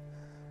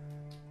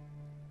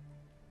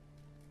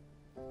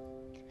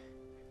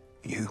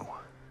 You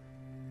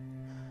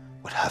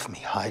would have me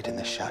hide in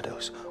the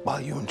shadows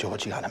while you and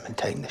Georgiana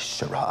maintain this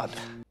charade.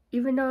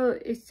 Even though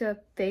it's a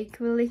fake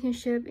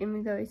relationship,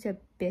 even though it's a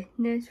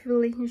business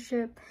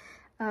relationship,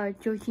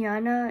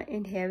 Georgiana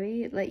and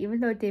Harry, like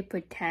even though they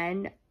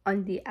pretend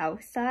on the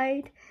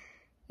outside,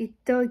 it's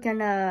still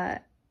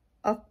gonna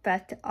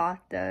affect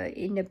Arthur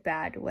in a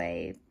bad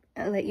way.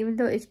 Like even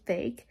though it's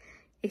fake,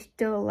 it's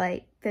still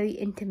like very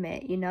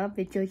intimate, you know?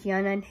 But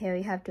Georgiana and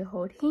Harry have to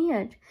hold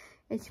hands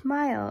and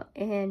smile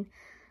and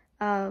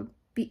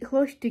be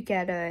close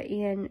together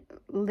and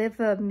live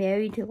a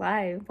married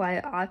life while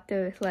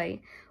Arthur is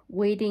like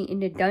waiting in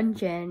the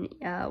dungeon,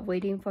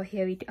 waiting for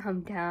Harry to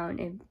come down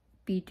and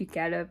be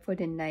together for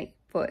the night,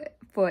 for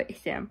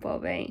example,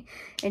 right?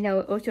 And I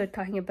was also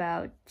talking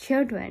about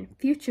children,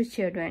 future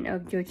children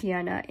of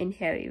Georgiana and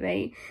Harry,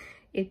 right?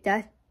 If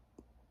that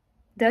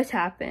does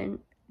happen,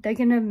 they're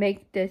gonna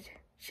make this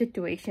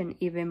situation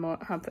even more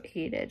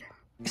complicated.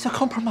 Is a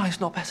compromise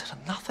not better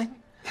than nothing?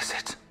 Is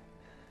it?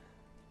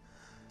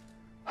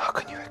 How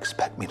can you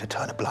expect me to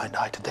turn a blind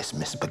eye to this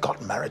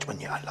misbegotten marriage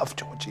when I love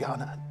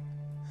Georgiana?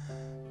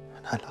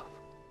 And I love...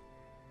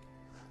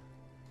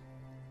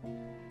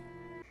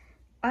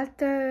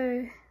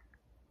 Arthur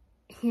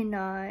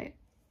cannot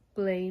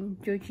blame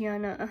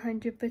Georgiana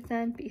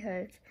 100%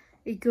 because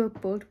it goes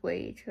both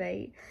ways,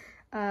 right?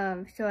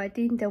 So I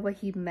think that's what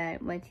he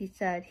meant when he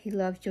said he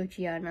loves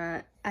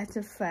Georgiana as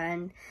a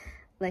friend.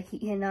 Like he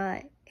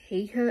cannot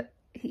hate her,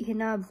 he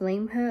cannot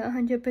blame her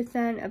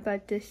 100%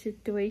 about this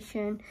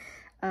situation.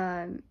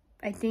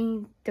 I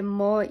think the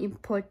more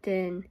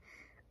important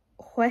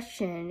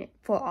question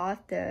for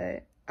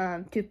Arthur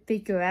to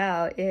figure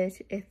out is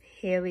if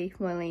Harry's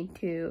willing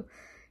to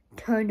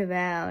turn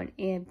around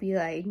and be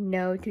like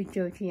no to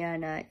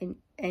Georgiana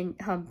and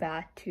come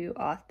back to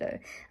Arthur.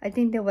 I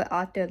think that's what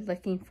Arthur is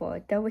looking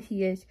for. That's what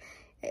he is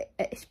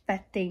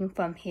expecting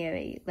from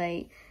Harry.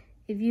 Like,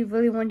 if you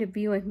really want to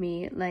be with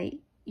me, like,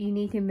 you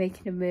need to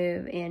make the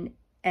move and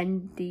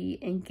end the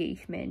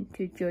engagement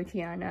to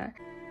Georgiana.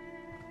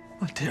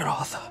 My dear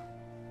Arthur,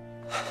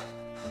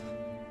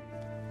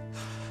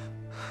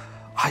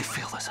 I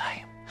feel the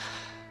same.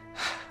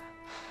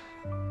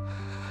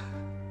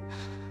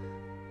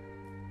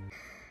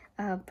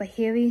 But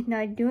Harry's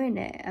not doing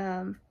it.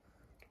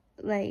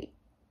 Like,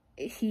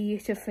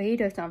 he's afraid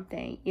or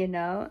something, you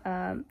know?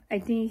 I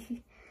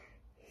think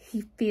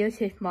he fears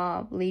his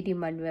mom, Lady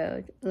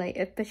Monroe, like,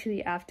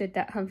 especially after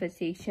that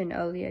conversation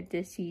earlier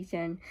this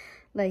season.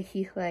 Like,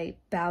 he's like,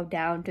 bow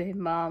down to his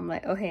mom,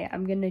 like, okay,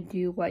 I'm gonna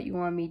do what you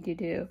want me to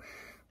do.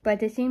 But at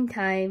the same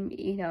time,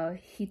 you know,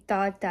 he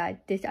thought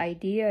that this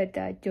idea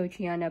that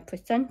Georgiana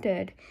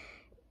presented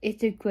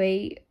is a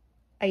great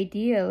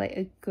idea, like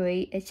a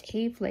great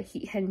escape, like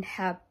he can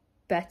have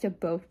best of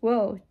both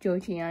worlds,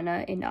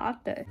 Georgiana and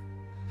Arthur.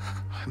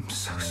 I'm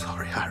so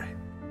sorry, Harry.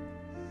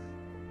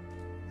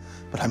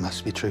 But I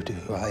must be true to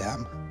who I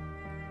am.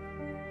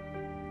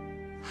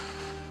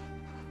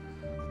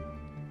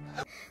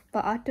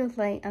 But Arthur's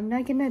like, I'm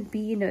not gonna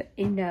be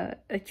in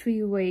a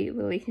three-way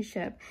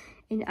relationship,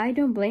 and I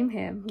don't blame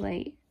him.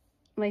 Like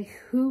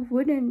who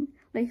would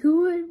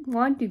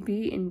want to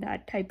be in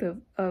that type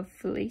of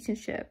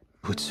relationship?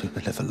 Would sooner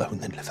live alone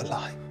than live a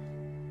lie.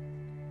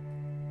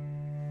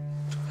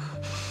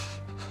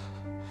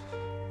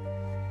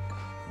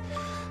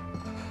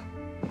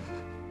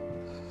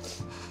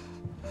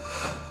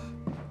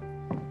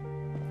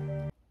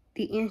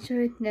 The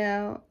answer is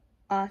no.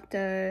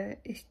 Arthur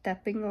is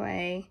stepping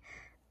away.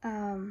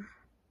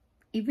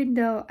 Even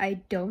though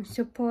I don't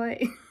support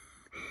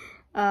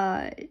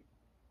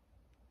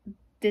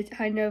this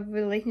kind of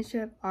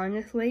relationship,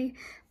 honestly,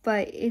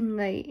 but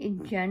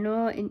in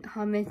general, in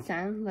common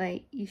sense,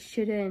 like, you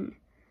shouldn't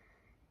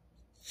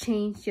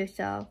change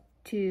yourself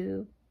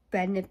to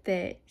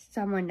benefit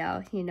someone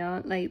else, you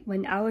know? Like,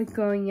 when I was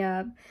growing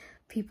up,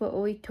 people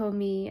always told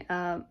me,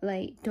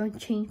 like, don't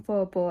change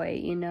for a boy,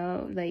 you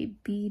know?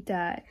 Like, be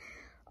that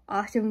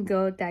awesome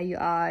girl that you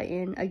are,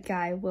 and a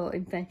guy will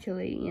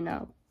eventually, you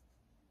know,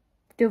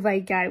 the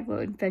right guy will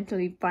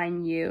eventually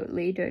find you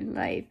later in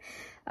life.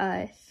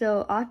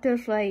 So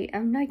Arthur's like,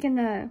 I'm not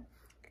gonna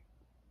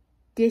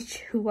ditch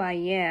who I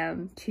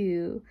am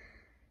to,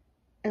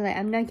 like,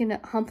 I'm not gonna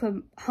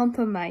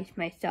compromise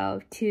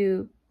myself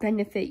to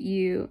benefit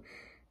you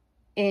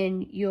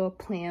in your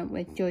plan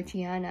with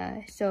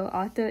Georgiana. So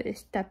Arthur is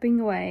stepping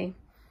away.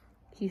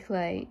 He's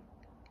like,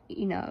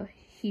 you know,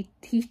 he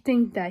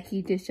thinks that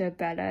he deserves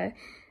better,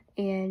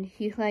 and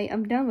he's like,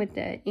 I'm done with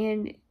it.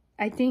 And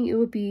I think it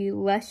would be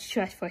less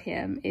stress for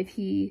him if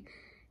he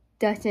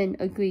doesn't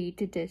agree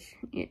to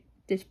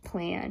this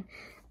plan.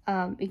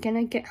 It's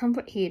gonna get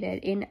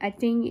complicated, and I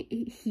think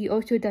he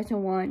also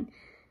doesn't want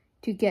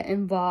to get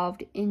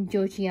involved in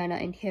Georgiana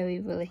and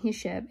Harry's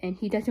relationship, and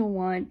he doesn't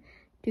want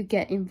to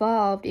get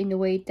involved in the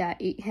way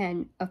that it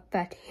can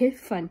affect his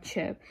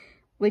friendship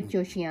with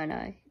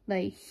Georgiana.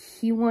 Like,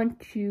 he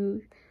wants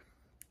to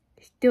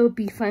still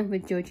be friends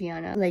with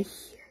Georgiana. Like,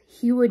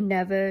 he would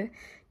never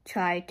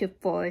try to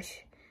force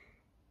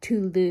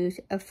to lose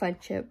a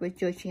friendship with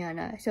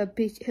Georgiana. So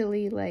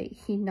basically, like,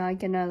 he's not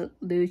gonna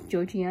lose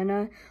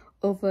Georgiana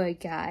over a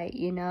guy,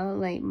 you know?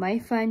 Like, my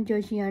friend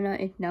Georgiana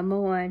is number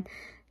one.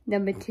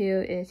 Number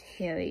two is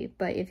Harry.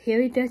 But if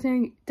Harry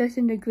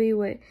doesn't agree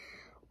with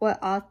what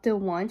Arthur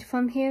wants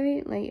from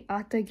Harry, like,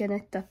 Arthur gonna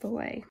step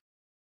away.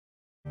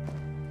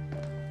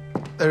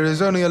 There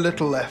is only a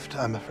little left,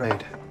 I'm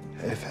afraid,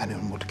 if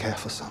anyone would care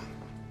for some.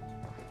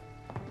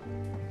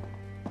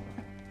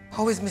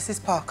 How is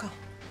Mrs. Parker?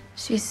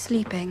 She's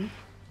sleeping,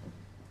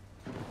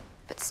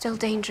 but still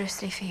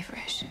dangerously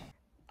feverish.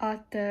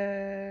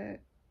 Arthur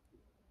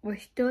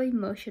was still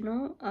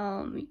emotional.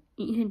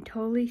 You can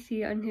totally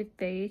see on his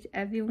face.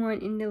 Everyone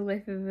in the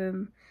living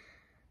room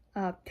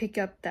pick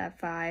up that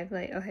vibe.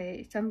 Like,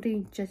 okay,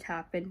 something just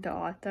happened to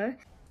Arthur.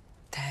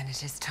 Then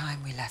it is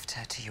time we left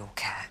her to your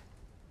care.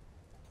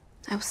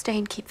 I will stay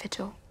and keep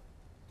vigil.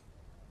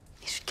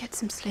 You should get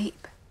some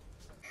sleep.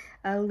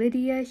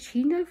 Lydia,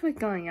 she knows what's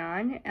going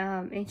on,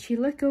 and she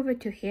looked over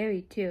to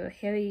Harry too.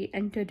 Harry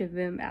entered the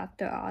room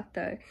after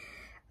Arthur.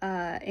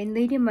 And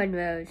Lady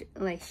Monroe,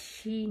 like,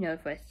 she knows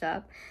what's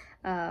up,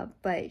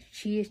 but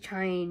she is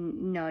trying,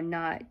 you know,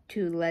 not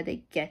to let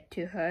it get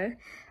to her.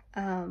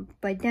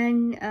 But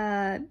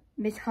then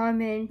Miss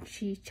Harmon,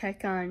 she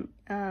checked on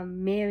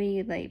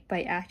Mary, like,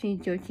 by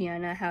asking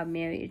Georgiana how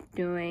Mary is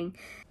doing.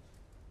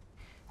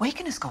 We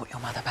can escort your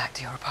mother back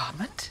to your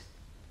apartment.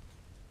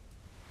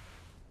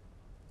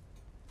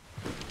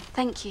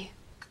 Thank you.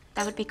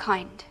 That would be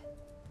kind.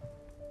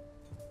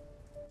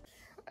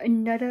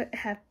 Another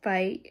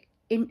fight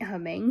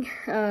incoming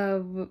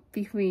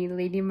between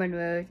Lady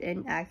Monroe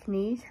and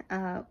Agnes.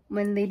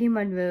 When Lady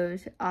Monroe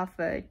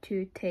offered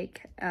to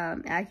take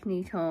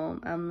Agnes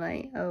home, I'm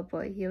like, oh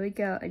boy, here we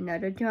go,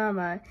 another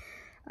drama.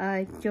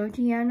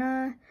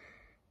 Georgiana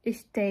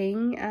is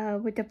staying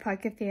with the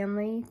Parker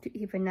family to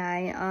keep an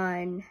eye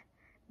on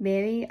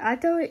Mary. I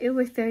thought it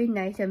was very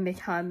nice of Miss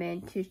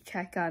Harmon to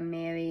check on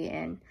Mary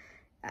and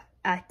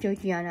ask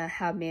Georgiana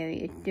how Mary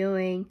is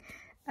doing.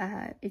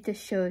 It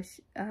just shows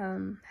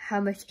how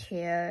much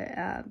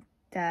care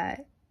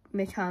that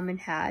Miss Harmon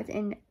has,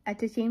 and at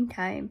the same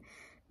time,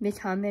 Miss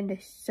Harmon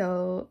is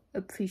so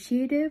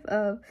appreciative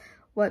of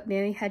what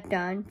Mary had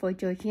done for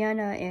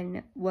Georgiana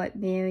and what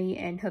Mary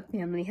and her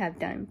family have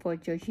done for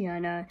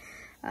Georgiana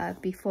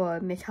before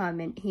Miss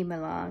Harmon came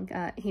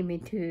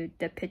into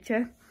the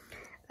picture.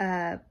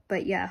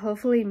 But yeah,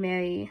 hopefully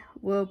Mary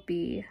will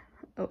be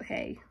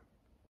okay.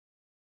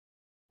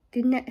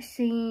 The next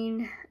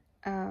scene,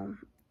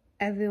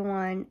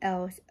 everyone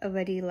else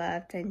already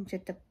left and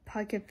just the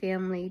Parker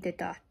family, the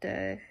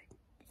doctor,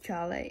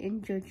 Charlotte,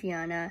 and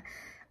Georgiana.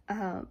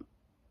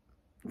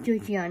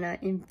 Georgiana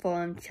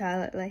informed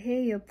Charlotte, like,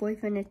 hey, your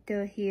boyfriend is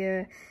still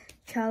here.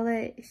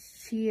 Charlotte,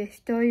 she is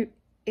still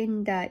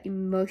in that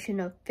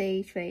emotional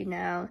phase right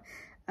now.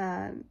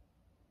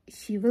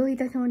 She really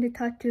doesn't want to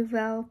talk to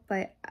Ralph,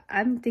 but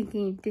I'm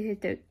thinking this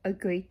is a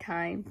great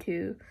time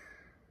to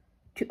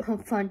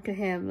confront to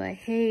him, like,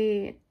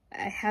 hey,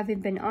 I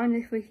haven't been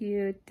honest with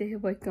you. This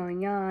is what's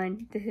going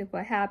on. This is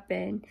what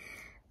happened.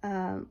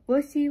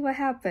 We'll see what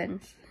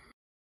happens.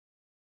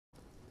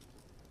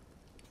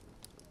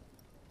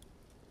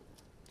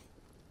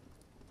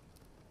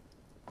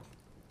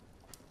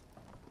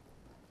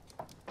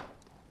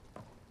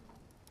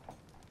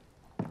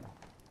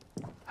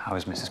 How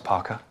is Mrs.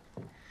 Parker?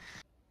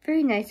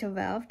 Very nice of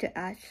Ralph to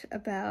ask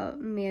about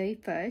Mary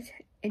first,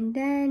 and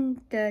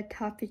then the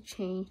topic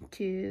changed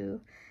to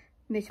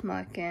Miss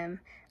Markham,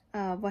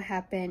 what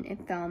happened in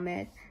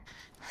Falmouth.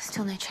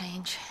 Still no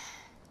change.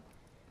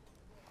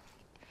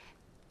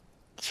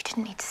 You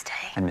didn't need to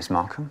stay. And Miss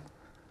Markham?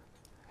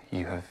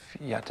 You have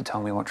yet to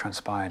tell me what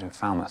transpired in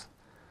Falmouth.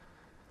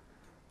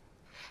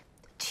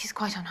 She's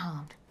quite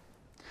unharmed.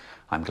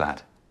 I'm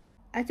glad.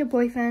 As a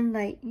boyfriend,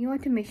 like, you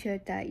want to make sure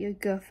that your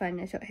girlfriend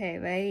is okay,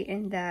 right?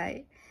 And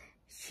that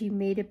she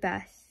made it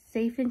back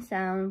safe and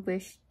sound,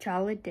 which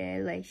Charlotte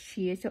did. Like,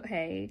 she is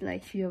okay.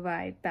 Like, she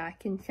arrived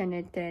back in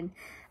Sanditon,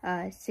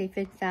 safe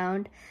and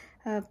sound.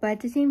 But at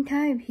the same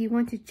time, he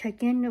wanted to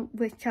check in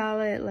with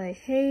Charlotte, like,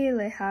 hey,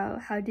 like,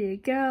 how did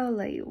it go?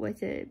 Like,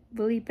 was it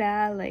really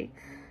bad? Like,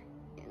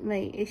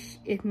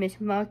 is Miss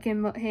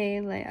Markham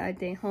okay? Like, are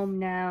they home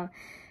now?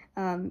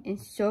 And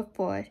so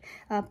forth.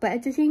 But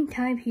at the same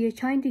time, he is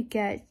trying to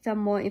get some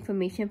more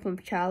information from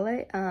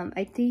Charlotte.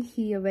 I think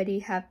he already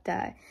have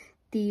that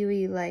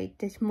theory, like,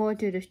 there's more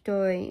to the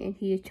story, and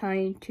he is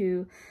trying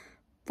to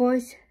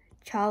force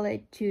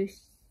Charlotte to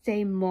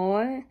say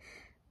more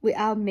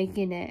without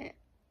making it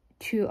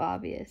too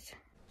obvious.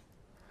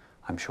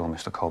 I'm sure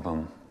Mr.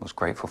 Colburn was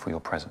grateful for your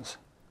presence.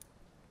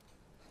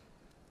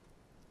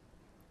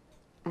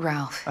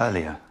 Ralph.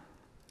 Earlier,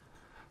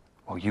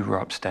 while you were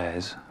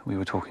upstairs, we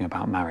were talking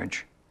about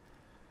marriage.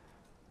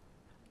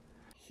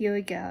 Here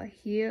we go.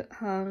 Here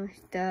comes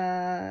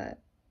the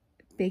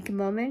big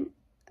moment,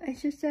 I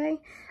should say.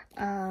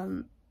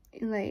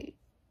 Like,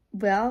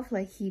 Ralph,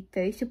 like, he's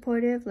very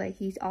supportive, like,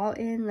 he's all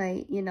in,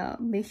 like, you know,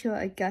 make sure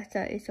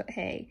Augusta is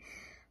okay.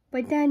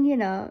 But then, you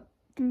know,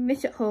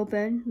 Mr.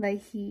 Heybourne,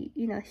 like, he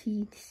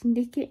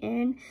sneak it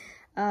in.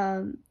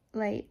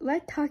 Like,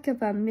 let's talk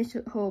about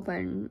Mr.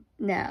 Heybourne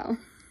now.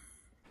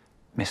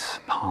 Miss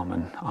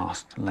Harmon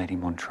asked Lady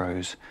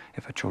Montrose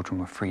if her children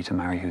were free to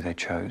marry who they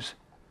chose.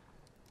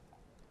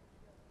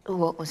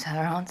 What was her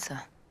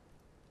answer?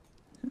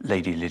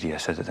 Lady Lydia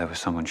said that there was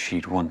someone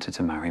she'd wanted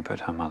to marry, but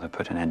her mother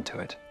put an end to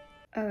it.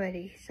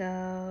 Alrighty,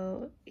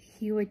 so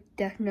he was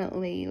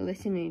definitely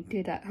listening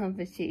to that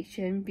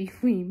conversation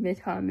between Miss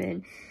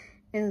Harmon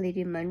and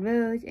Lady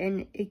Montrose,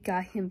 and it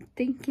got him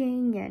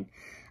thinking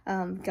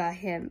and got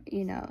him,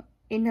 you know,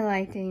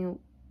 analyzing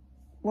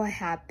what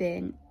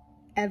happened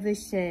ever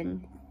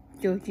since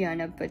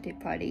Georgiana's birthday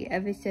party,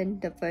 ever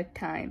since the first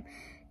time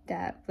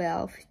that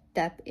Ralph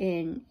stepped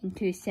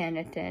into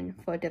Sanditon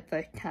for the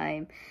first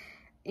time.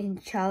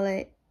 And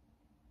Charlotte,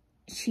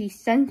 she's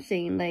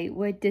sensing, like,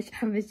 where this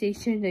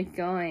conversation is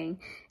going.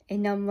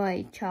 And I'm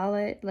like,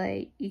 Charlotte,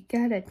 like, you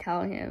gotta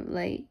tell him,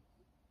 like,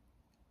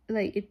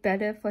 it's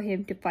better for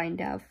him to find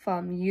out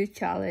from you,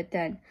 Charlotte,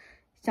 than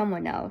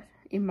someone else,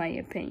 in my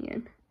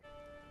opinion.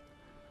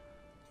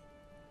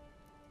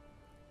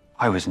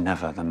 I was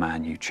never the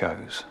man you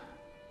chose,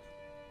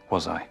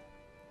 was I?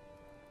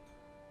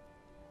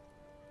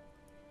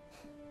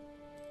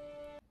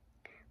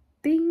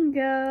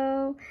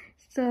 Bingo!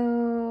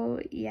 So,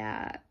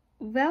 yeah,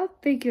 Ralph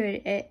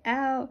figured it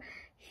out.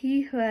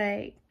 He's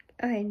like,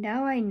 okay,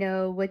 now I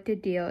know what the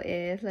deal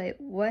is, like,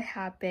 what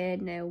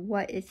happened and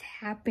what is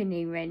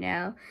happening right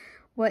now.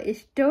 What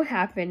is still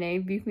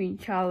happening between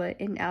Charlotte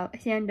and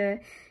Alexander.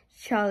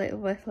 Charlotte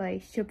was,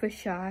 like, super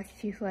shocked.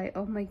 She's like,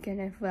 oh my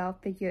goodness, Ralph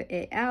figured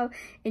it out.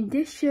 And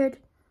this should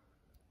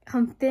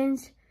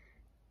convince,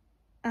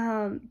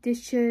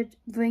 this should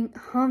bring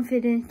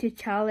confidence to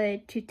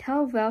Charlotte to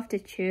tell Ralph the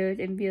truth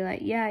and be like,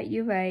 yeah,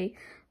 you're right.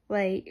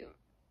 Like,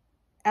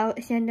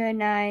 Alexander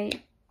and I,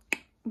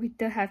 we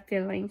still have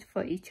feelings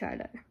for each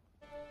other.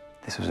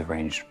 This was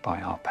arranged by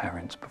our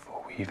parents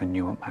before we even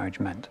knew what marriage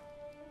meant.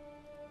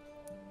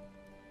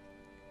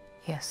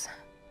 Yes.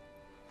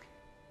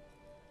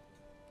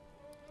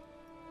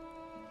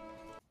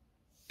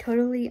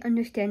 Totally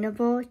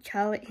understandable.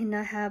 Charlotte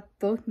cannot have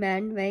both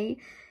men, right?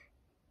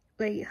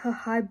 Like, her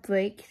heart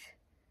breaks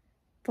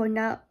for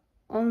not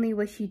only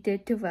what she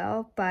did to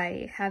Val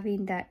by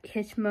having that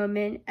his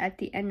moment at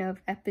the end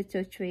of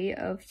episode 3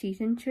 of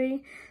season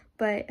 3,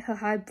 but her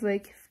heart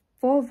breaks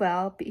for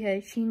Val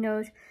because she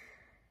knows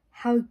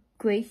how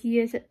great he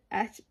is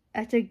as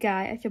a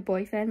guy, as a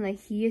boyfriend. Like,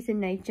 he is a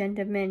nice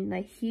gentleman.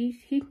 Like, he's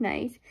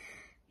nice.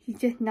 He's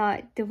just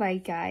not the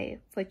right guy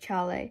for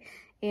Charlotte.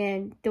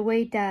 And the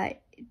way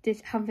that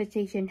this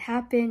conversation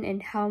happened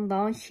and how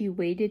long she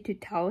waited to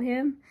tell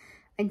him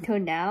until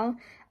now,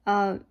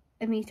 I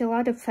mean, it's a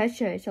lot of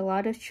pressure, it's a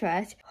lot of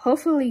stress.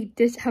 Hopefully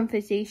this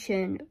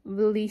conversation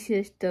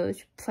releases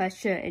those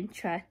pressure and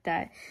stress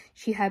that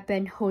she had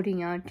been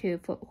holding on to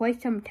for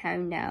quite some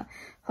time now.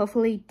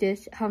 Hopefully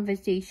this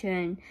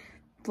conversation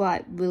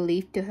brought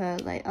relief to her,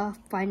 like, oh,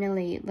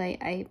 finally,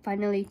 like, I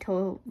finally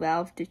told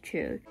Ralph the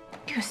truth.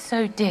 You're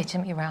so dear to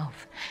me,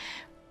 Ralph.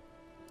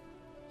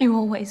 You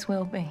always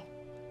will be.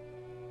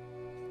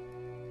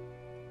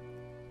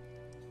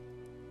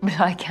 But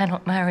I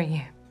cannot marry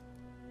you.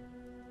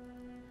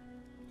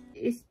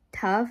 It's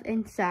tough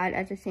and sad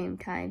at the same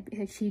time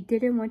because she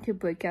didn't want to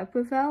break up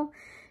with Ralph.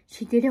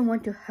 She didn't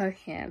want to hurt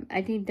him.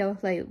 I think that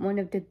was like one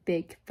of the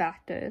big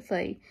factors.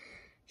 Like,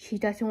 she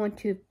doesn't want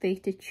to face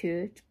the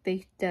truth,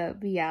 face the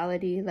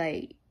reality.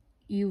 Like,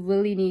 you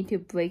really need to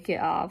break it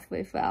off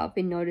with Ralph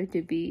in order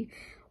to be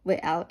with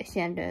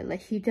Alexander.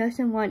 Like, she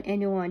doesn't want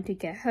anyone to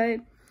get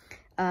hurt.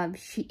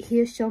 He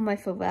is so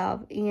much for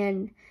Ralph.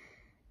 And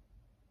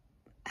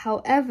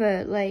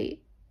however, like,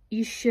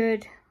 you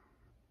should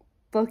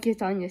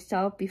focus on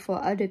yourself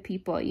before other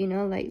people, you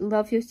know, like,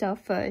 love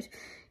yourself first.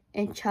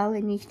 And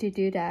Charlotte needs to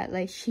do that.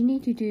 Like, she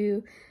needs to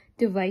do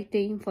the right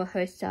thing for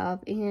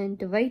herself, and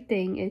the right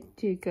thing is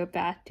to go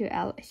back to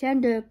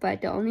Alexander, but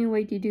the only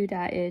way to do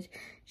that is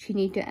she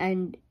needs to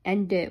end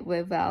it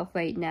with Ralph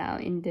right now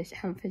in this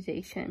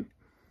conversation.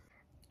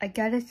 I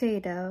gotta say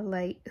though,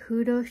 like,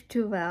 kudos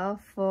to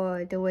Ralph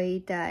for the way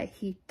that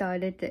he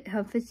started the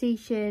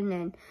conversation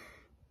and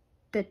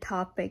the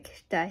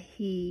topics that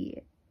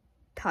he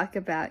talk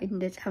about in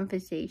this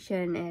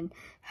conversation and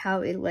how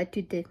it led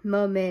to this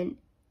moment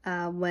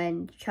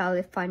when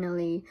Charlotte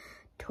finally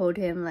told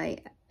him,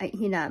 like, I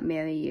cannot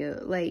marry you.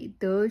 Like,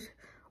 those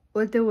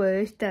were the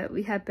words that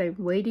we have been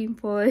waiting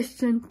for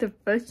since the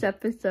first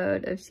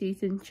episode of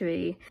season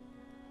 3.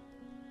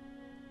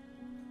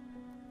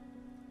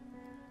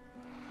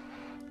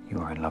 You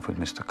are in love with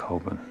Mr.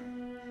 Colburn.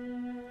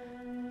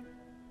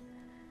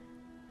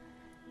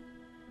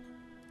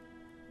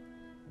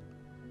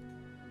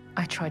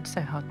 I tried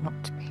so hard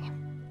not to be.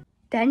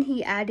 Then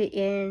he added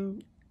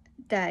in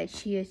that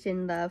she is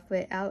in love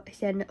with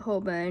Alexander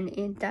Heybourne,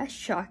 and that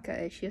shocked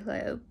her. She's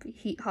like, oh,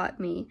 he hurt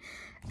me.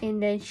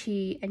 And then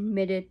she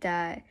admitted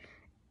that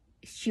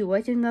she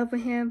was in love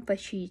with him, but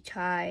she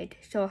tried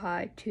so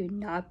hard to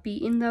not be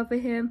in love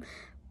with him.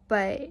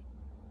 But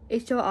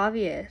it's so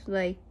obvious,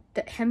 like,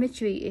 the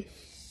chemistry is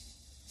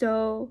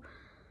so,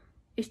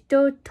 it's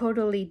still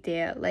totally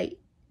there. Like,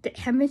 the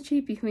chemistry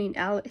between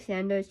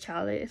Alexander and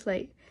Charlotte is,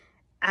 like,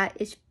 at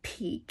its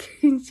peak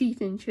in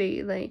season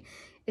 3. Like,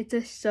 it's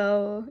just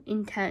so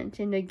intense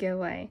in a good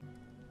way.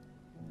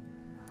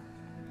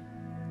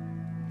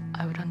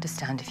 I would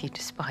understand if you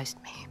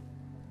despised me.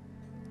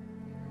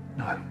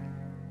 No.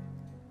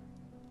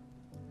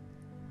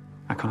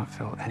 I cannot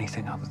feel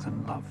anything other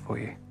than love for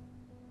you.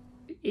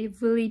 It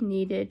really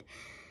needed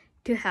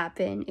to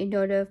happen in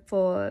order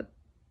for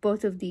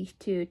both of these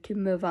two to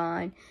move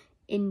on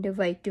in the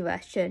right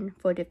direction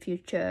for the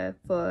future,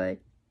 for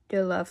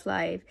their love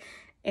life.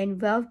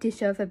 And Ralph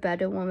deserves a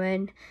better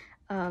woman.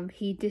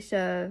 He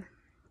deserves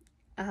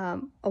a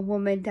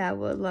woman that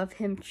will love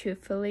him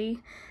truthfully.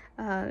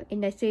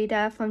 And I say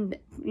that from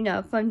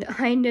the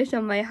kindness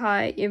of my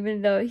heart,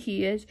 even though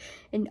he is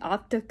an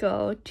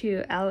obstacle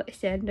to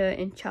Alexander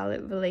and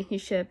Charlotte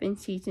relationship in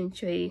season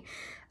 3.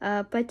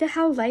 But that's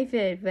how life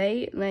is,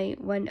 right? Like,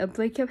 when a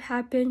breakup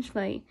happens,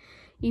 like,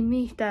 it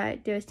means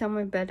that there's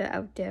someone better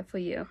out there for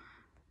you.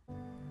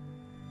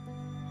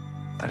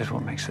 That is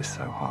what makes this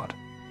so hard.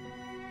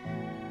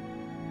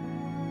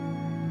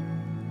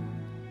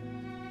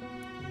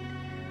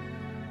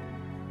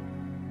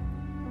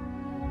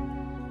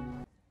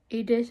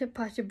 It is a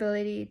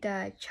possibility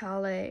that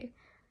Charlotte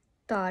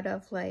thought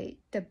of, like,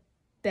 the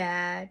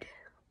bad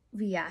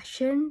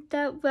reaction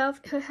that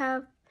Ralph could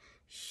have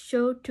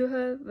showed to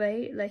her,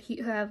 right? Like, he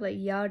could have, like,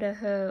 yelled at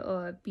her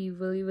or be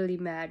really, really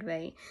mad,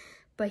 right?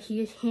 But he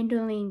is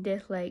handling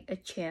this like a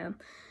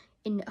champ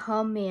in a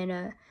calm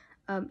manner.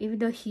 Even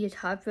though he is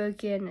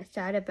heartbroken and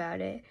sad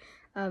about it,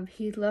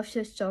 he loves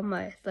her so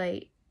much.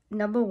 Like,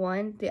 number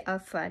one, they are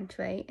friends,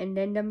 right? And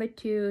then number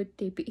two,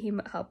 they became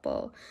a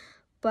couple.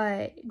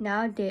 But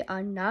now they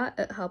are not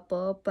a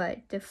couple, but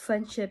the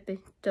friendship is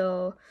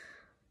still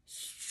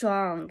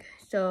strong.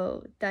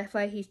 So that's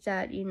why he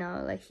said, you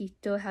know, like, he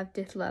still have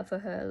this love for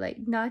her.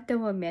 Like, not the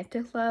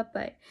romantic love,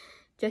 but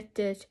just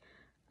this,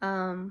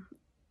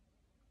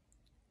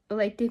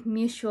 like, this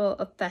mutual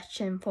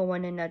affection for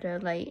one another,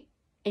 like,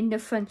 in the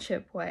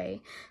friendship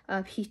way.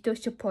 He still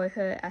supports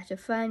her as a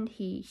friend.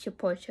 He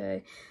supports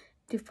her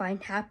to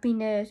find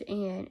happiness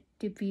and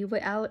to be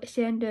with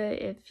Alexander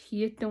if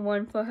he is the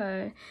one for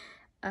her.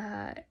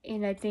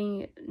 And I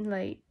think,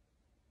 like,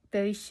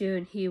 very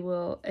soon he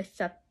will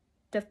accept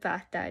the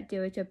fact that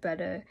there is a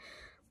better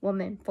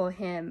woman for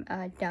him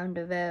down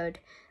the road.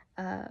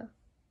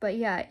 But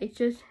yeah,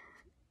 it's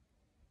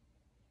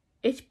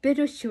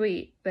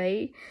bittersweet,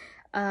 right?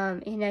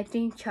 And I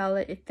think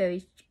Charlotte is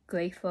very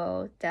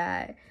grateful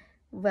that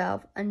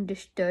Ralph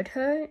understood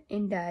her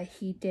and that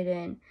he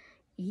didn't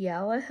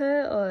yell at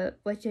her or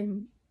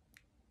wasn't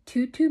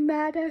too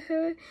mad at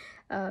her.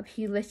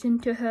 He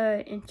listened to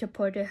her and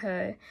supported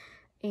her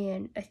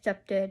and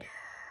accepted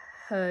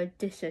her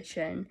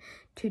decision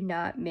to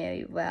not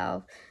marry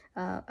Ralph.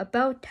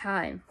 About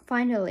time,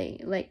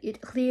 finally, like, it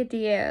cleared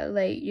the air,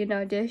 like, you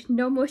know, there's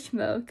no more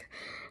smoke,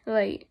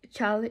 like,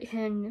 Charlotte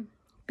can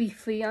be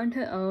free on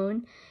her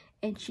own,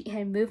 and she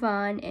can move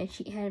on, and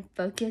she can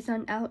focus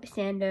on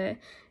Alexander.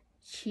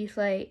 She's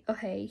like,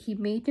 okay, he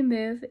made the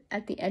move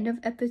at the end of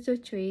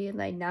episode 3,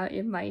 like, now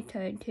it's my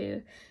turn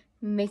to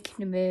make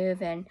the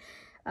move, and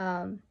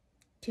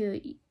to,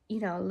 you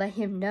know, let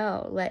him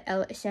know, let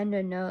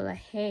Alexander know, like,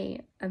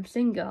 hey, I'm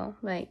single,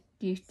 like,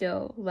 do you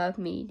still love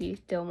me? Do you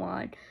still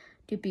want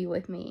to be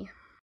with me?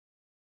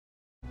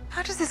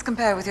 How does this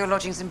compare with your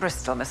lodgings in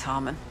Bristol, Miss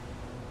Harmon?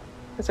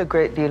 It's a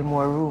great deal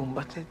more room,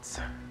 but it's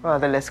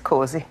rather less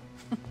cozy.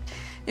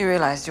 You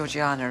realize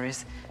Georgiana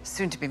is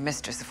soon to be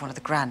mistress of one of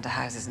the grander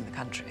houses in the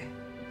country.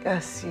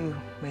 Yes, you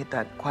made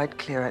that quite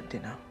clear at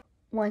dinner.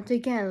 Once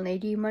again,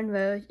 Lady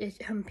Montrose is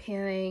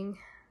comparing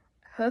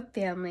her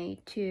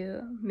family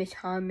to Miss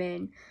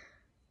Harmon's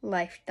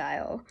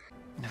lifestyle.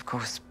 And of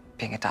course,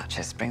 being a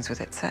duchess brings with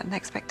it certain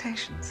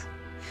expectations.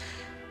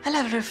 A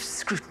level of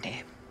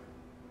scrutiny.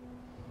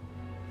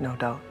 No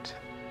doubt.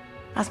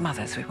 As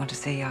mothers, we want to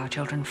see our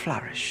children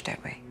flourish,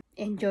 don't we?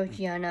 And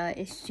Georgiana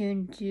is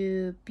soon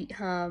to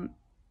become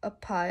a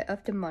part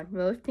of the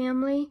Montrose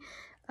family.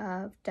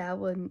 That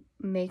would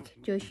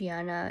make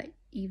Georgiana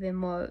even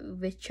more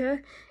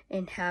richer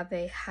and have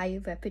a higher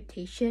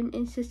reputation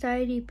in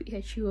society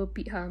because she will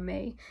become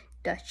a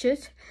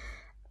duchess.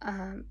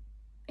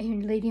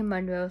 And Lady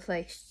Monroe's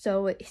like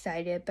so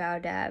excited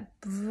about that,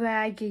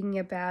 bragging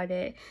about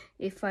it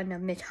in front of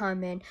Miss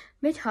Harmon.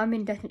 Miss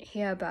Harmon doesn't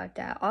hear about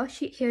that. All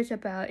she hears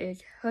about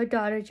is her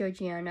daughter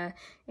Georgiana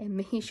and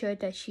making sure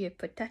that she is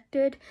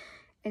protected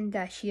and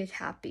that she is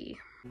happy.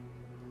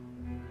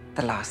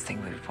 The last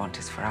thing we would want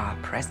is for our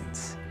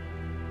presence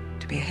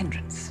to be a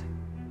hindrance.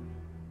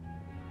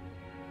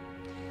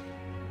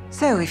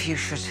 So if you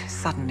should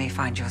suddenly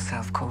find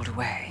yourself called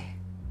away...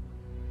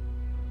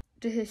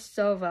 This is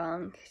so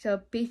wrong.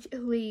 So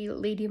basically,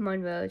 Lady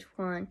Montrose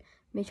wants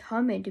Miss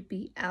Harmon to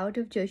be out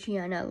of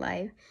Georgiana's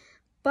life,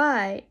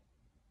 but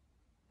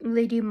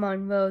Lady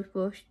Montrose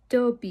will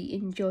still be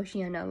in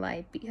Georgiana's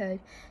life because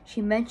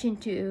she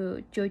mentioned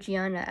to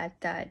Georgiana at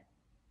that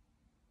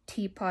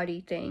tea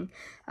party thing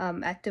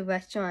at the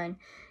restaurant.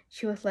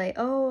 She was like,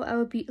 oh, I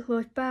will be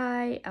close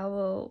by, I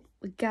will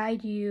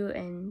guide you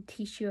and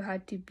teach you how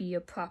to be a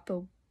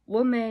proper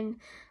woman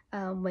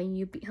when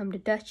you become the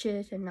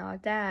Duchess and all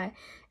that,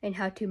 and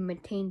how to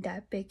maintain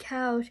that big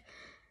house.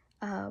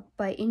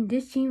 But in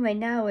this scene right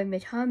now with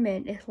Miss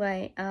Harmon, it's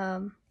like,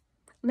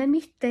 let me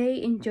stay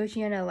in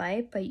Georgiana's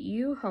life, but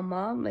you, her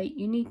mom, like,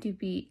 you need to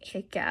be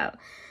kicked out.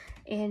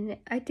 And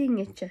I think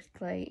it's just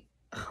like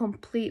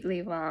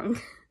completely wrong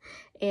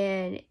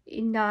and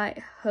not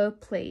her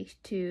place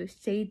to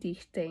say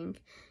these things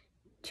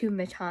to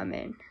Miss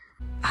Harmon.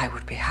 I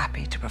would be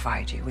happy to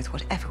provide you with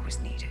whatever was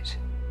needed.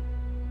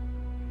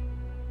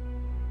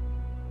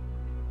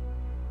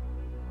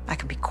 I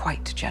can be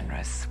quite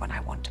generous when I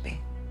want to be.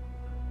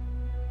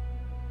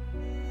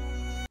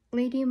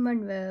 Lady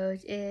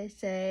Montrose is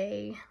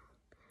a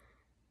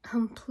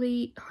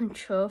complete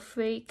control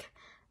freak.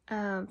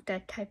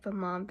 That type of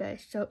mom that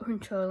is so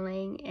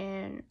controlling,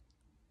 and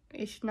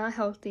it's not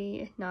healthy,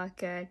 it's not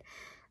good.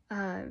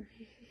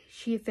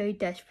 She's very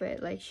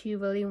desperate. Like, she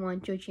really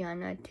wants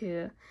Georgiana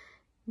to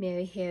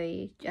marry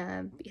Harry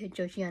because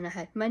Georgiana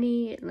has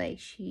money. Like,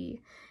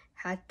 she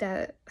has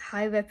that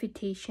high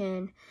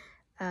reputation.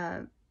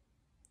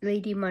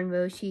 Lady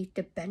Montrose sees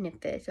the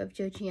benefits of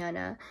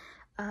Georgiana.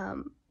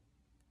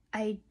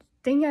 I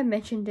think I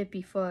mentioned it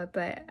before,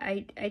 but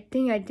I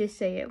think I did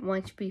say it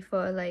once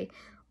before. Like,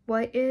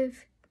 what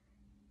if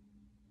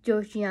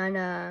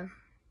Georgiana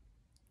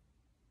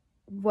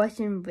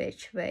wasn't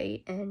rich,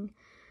 right? And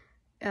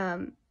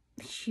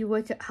she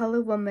was a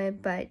colored woman,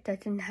 but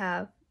doesn't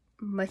have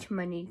much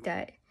money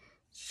that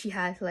she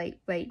has, like,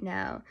 right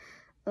now.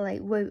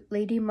 Like, would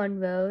Lady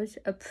Montrose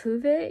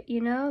approve it,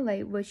 you know?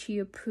 Like, would she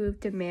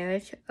approve the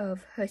marriage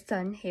of her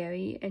son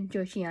Harry and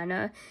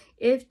Georgiana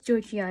if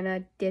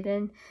Georgiana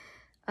didn't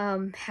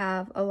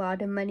have a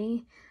lot of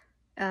money?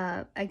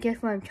 I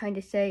guess what I'm trying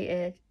to say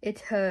is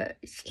it's her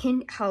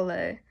skin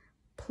color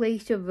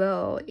plays a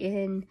role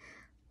in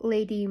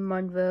Lady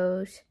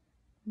Monroe's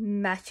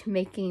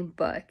matchmaking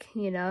book,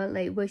 you know?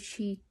 Like, would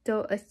she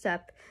still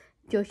accept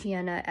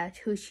Georgiana as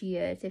who she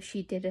is if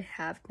she didn't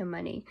have the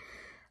money?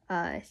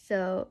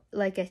 So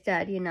like I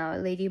said, you know,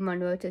 Lady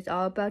Montrose is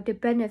all about the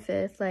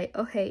benefits. Like,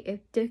 okay, if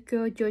this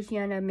girl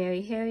Georgiana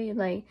marry Harry,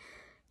 like,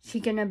 she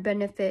gonna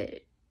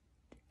benefit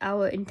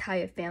our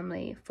entire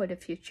family for the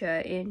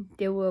future, and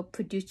they will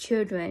produce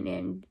children,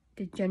 and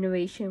the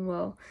generation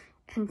will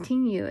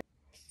continue.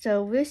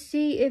 So we'll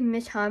see if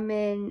Miss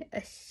Harmon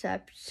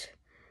accepts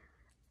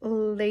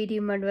Lady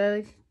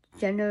Monroe's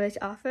generous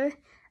offer.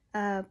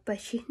 But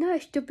she's not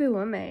a stupid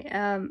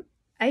woman.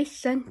 I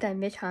sense that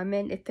Miss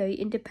Harmon is very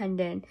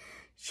independent.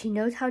 She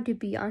knows how to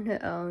be on her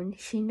own.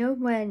 She knows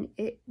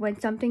when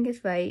something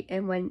is right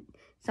and when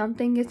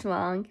something is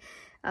wrong.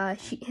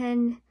 She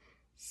can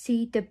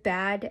see the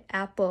bad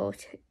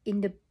apples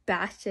in the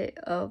basket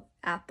of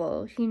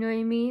apples. You know what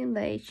I mean?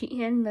 Like, she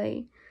can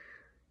like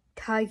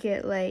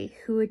target like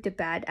who is the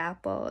bad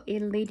apple.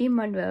 And Lady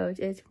Monroe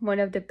is one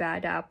of the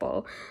bad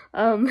apple.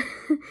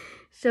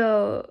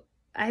 So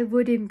I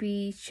wouldn't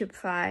be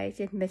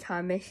surprised if Miss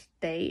Harmon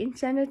stay in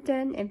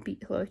Sanditon and be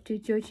close to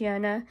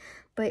Georgiana.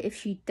 But if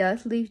she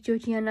does leave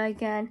Georgiana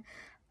again,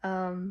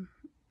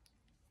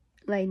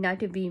 like, not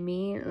to be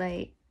mean,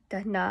 like,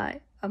 that's not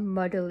a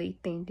motherly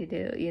thing to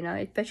do, you know,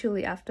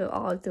 especially after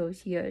all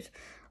those years.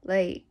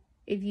 Like,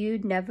 if you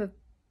never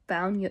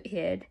found your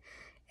kid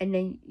and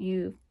then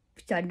you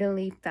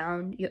suddenly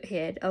found your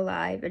kid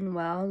alive and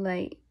well,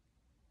 like,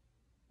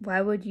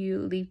 why would you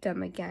leave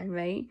them again,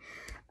 right?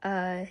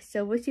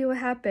 So we'll see what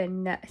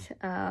happens next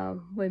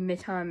with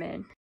Miss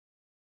Harmon.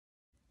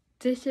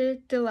 This is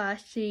the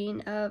last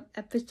scene of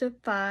episode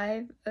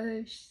 5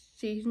 of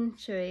season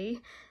 3.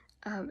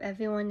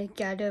 Everyone is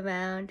gathered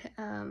around,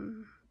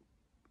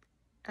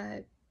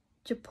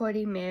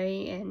 supporting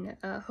Mary and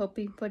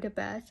hoping for the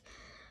best.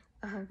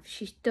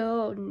 She's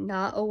still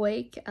not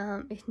awake.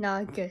 It's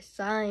not a good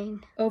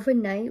sign.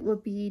 Overnight will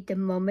be the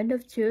moment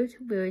of truth.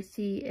 We'll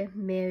see if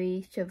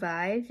Mary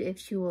survives, if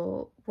she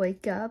will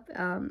wake up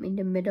in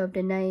the middle of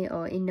the night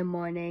or in the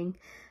morning.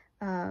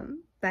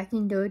 Back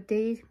in those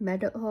days,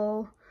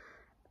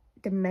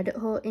 the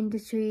medical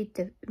industry,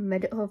 the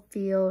medical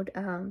field,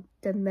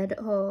 the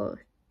medical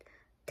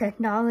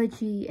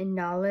technology and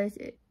knowledge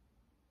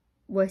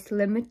was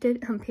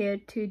limited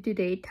compared to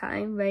today's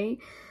time, right?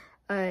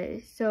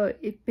 So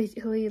it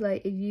basically,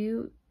 like, if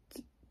you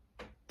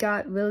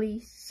got really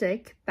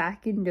sick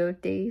back in those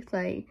days,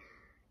 like,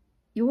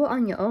 you were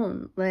on your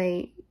own.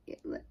 Like,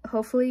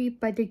 hopefully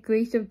by the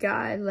grace of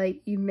God,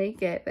 like, you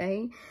make it,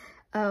 right?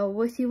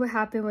 We'll see what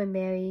happened with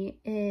Mary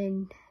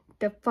in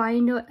the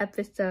final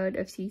episode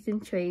of season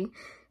 3,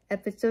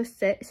 episode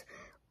 6,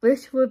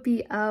 which will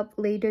be up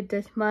later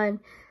this month.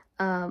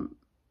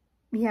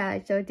 Yeah,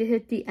 so this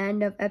is the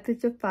end of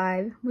episode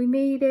 5. We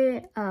made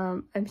it.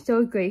 I'm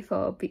so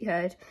grateful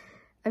because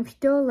I'm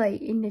still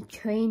like in the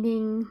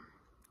training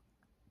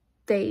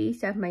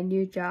phase of my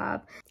new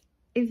job.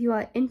 If you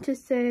are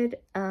interested,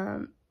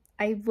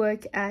 I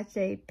work as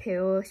a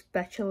payroll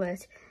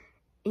specialist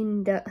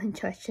in the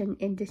construction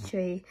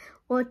industry,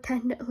 or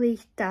technically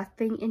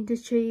staffing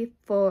industry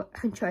for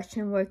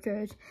construction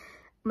workers.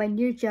 My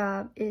new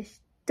job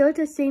is still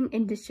the same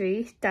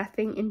industry,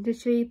 staffing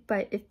industry,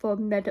 but it's for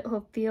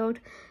medical field,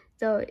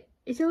 so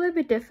it's a little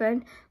bit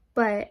different,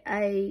 but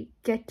I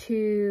get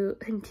to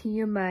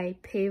continue my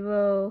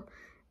payroll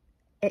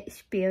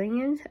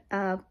experience,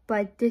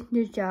 but this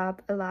new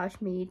job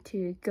allows me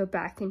to go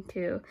back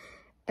into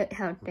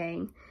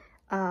accounting.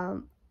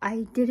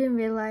 I didn't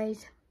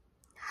realize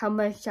how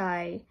much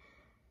I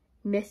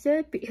miss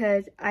it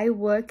because I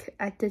worked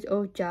at this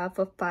old job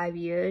for 5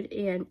 years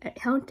and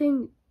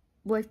accounting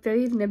was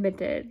very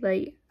limited.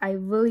 Like, I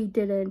really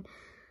didn't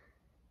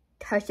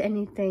touch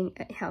anything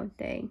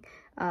accounting,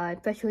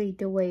 especially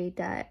the way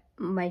that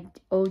my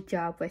old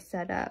job was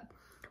set up.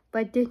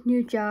 But this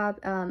new job,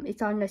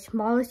 it's on a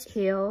smaller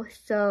scale,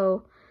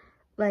 so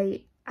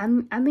like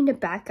I'm in the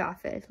back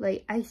office.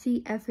 Like, I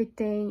see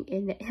everything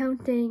in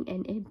accounting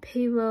and in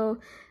payroll.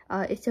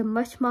 It's a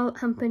much smaller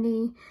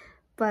company,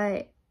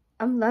 but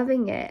I'm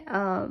loving it.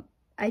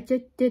 I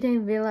just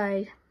didn't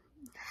realize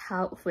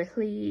how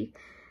quickly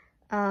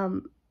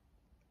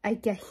I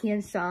get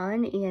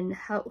hands-on and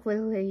how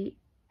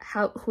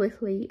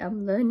quickly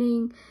I'm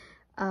learning.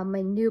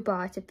 My new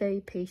boss is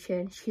very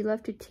patient. She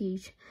loves to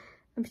teach.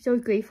 I'm so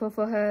grateful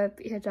for her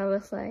because I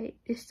was like,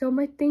 there's so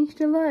much things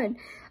to learn.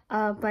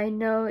 But I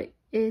know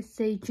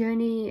it's a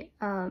journey,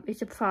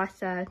 it's a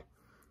process,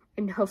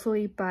 and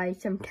hopefully by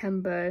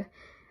September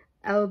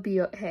I'll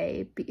be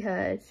okay,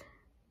 because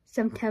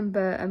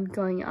September I'm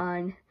going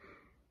on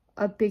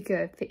a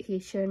bigger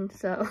vacation,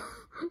 so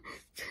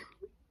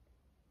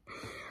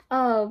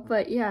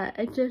but yeah,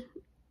 I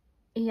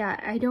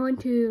don't want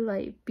to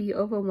like be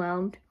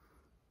overwhelmed.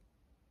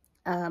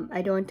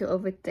 I don't want to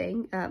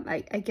overthink.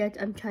 I guess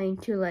I'm trying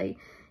to like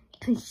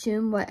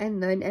consume what I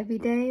learn every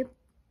day,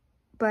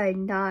 but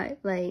not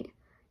like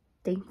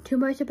think too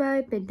much about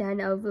it, but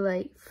then I'll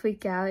like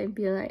freak out and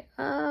be like,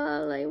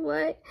 like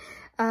what?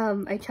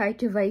 I try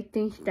to write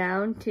things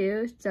down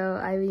too, so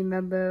I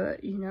remember,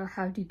 you know,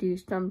 how to do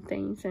some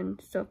things and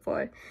so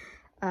forth.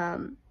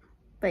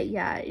 But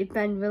yeah, it's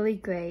been really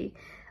great.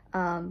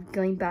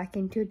 going back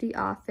into the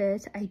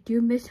office. I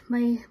do miss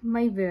my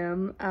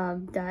room.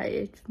 That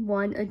is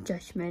one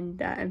adjustment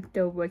that I'm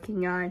still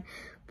working on,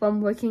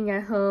 from working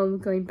at home,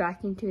 going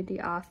back into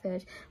the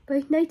office. But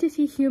it's nice to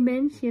see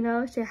humans, you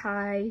know, say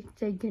hi,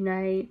 say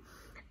goodnight.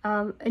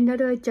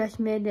 Another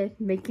adjustment is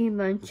making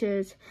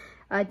lunches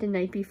the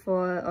night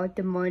before or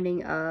the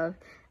morning of.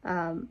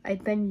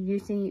 I've been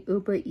using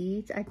Uber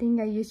Eats. I think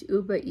I used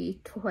Uber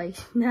Eats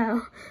twice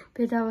now,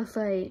 because I was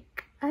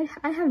like,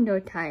 I have no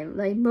time.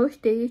 Like,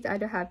 most days I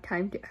don't have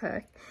time to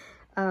cook.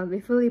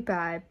 It's really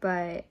bad,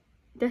 but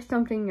that's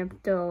something I'm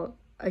still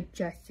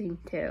adjusting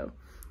to.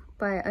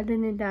 But other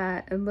than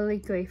that, I'm really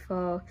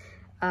grateful.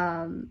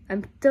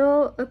 I'm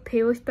still a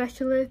payroll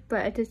specialist,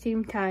 but at the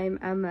same time,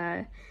 I'm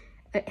a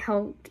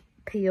account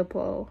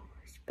payable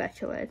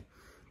specialist.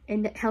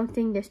 And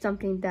accounting is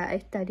something that I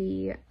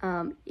study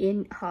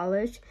in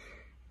college.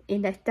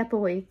 And I stepped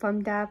away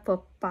from that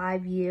for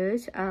 5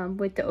 years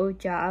with the old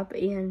job,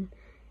 and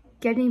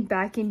getting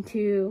back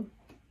into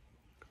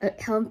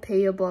account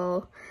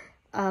payable,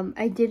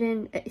 I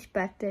didn't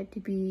expect it to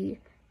be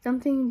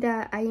something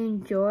that I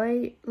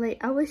enjoy.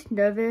 Like, I was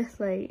nervous,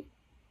 like,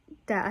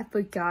 that I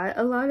forgot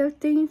a lot of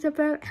things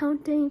about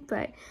accounting,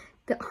 but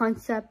the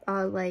concept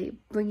of, like,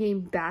 bringing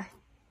back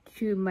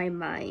to my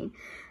mind,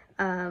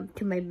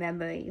 to my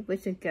memory,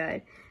 which is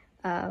good.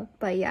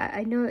 But yeah,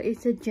 I know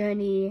it's a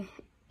journey,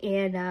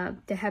 and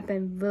they have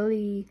been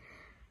really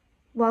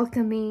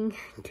welcoming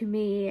to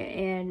me,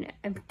 and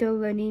I'm still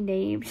learning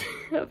names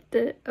of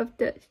the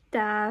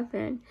staff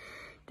and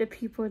the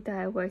people that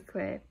I work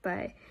with,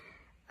 but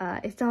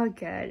it's all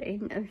good,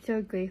 and I'm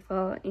so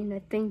grateful, and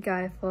I thank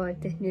God for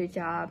this new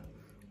job.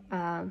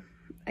 I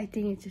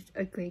think it's just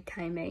a great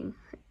timing.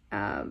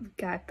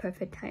 God,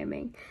 perfect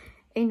timing.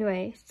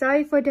 Anyway,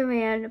 sorry for the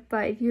rant,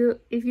 but if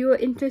you are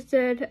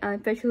interested,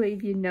 especially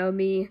if you know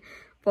me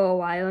for a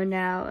while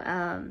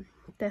now,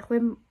 that's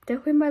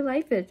where my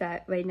life is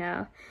at right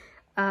now.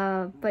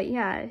 But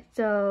yeah,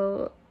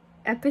 so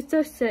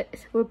episode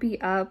 6 will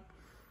be up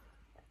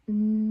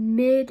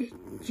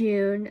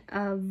mid-June.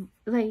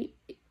 Like,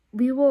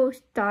 we will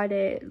start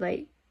it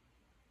like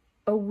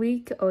a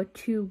week or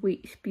 2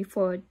 weeks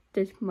before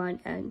this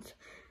month ends.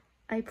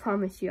 I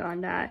promise you on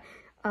that.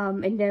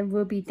 And then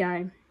we'll be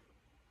done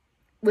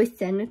with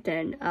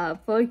Sanditon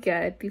for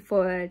good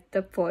before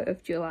the 4th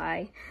of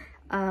July.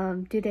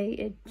 Today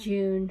is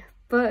June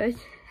 1st.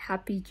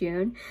 Happy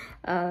June.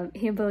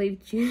 Can't believe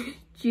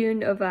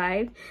June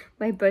arrived.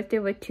 My birthday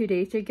was 2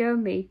 days ago,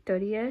 May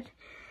 30th.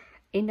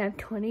 And I'm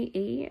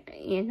 28.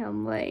 And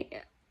I'm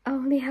like, I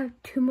only have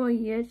 2 more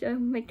years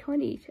of my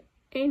 20s.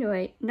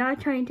 Anyway, not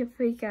trying to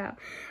freak out.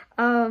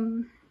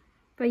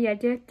 But yeah,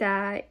 there's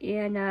that.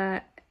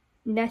 And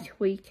next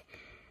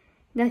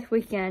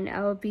weekend,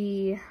 I will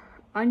be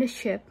on the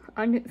ship,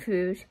 on the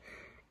cruise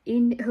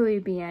in the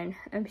Caribbean.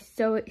 I'm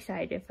so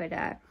excited for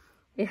that.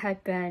 It has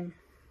been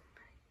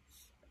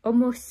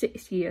almost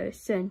 6 years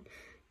since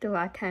the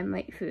last time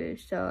I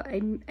cruised. So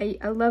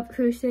I love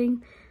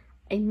cruising.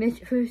 I miss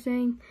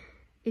cruising.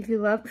 If you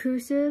love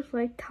cruises,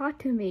 like, talk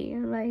to me.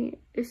 Like,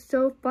 it's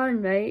so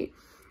fun, right?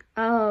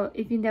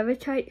 If you never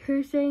tried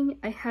cruising,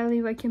 I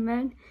highly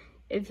recommend.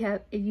 If you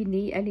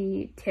need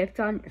any tips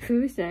on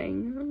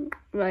cruising,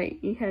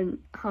 like, you can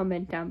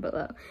comment down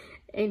below.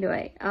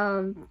 Anyway,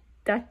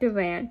 that's the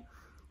rant.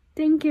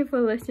 Thank you for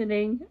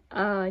listening.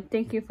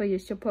 Thank you for your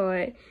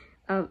support.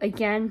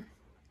 Again,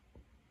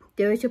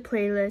 there is a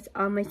playlist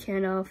on my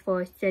channel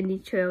for Sandy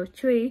Trail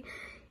 3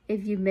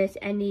 if you missed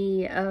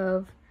any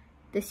of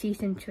the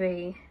season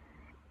 3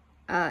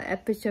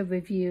 episode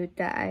review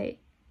that I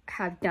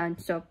have done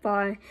so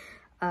far.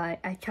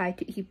 I try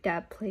to keep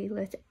that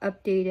playlist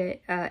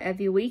updated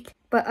every week.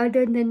 But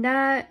other than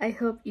that, I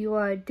hope you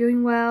are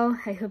doing well.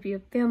 I hope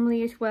your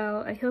family is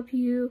well. I hope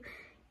you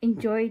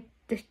enjoyed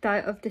the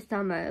start of the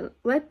summer.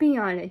 Let's be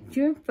honest,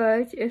 June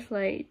 1st is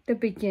like the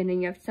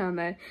beginning of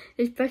summer.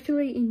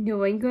 Especially in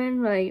New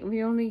England, like,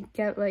 we only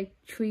get like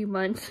 3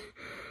 months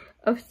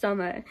of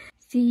summer.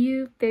 See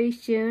you very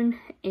soon,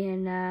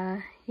 and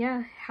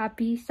yeah,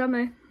 happy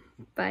summer.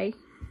 Bye.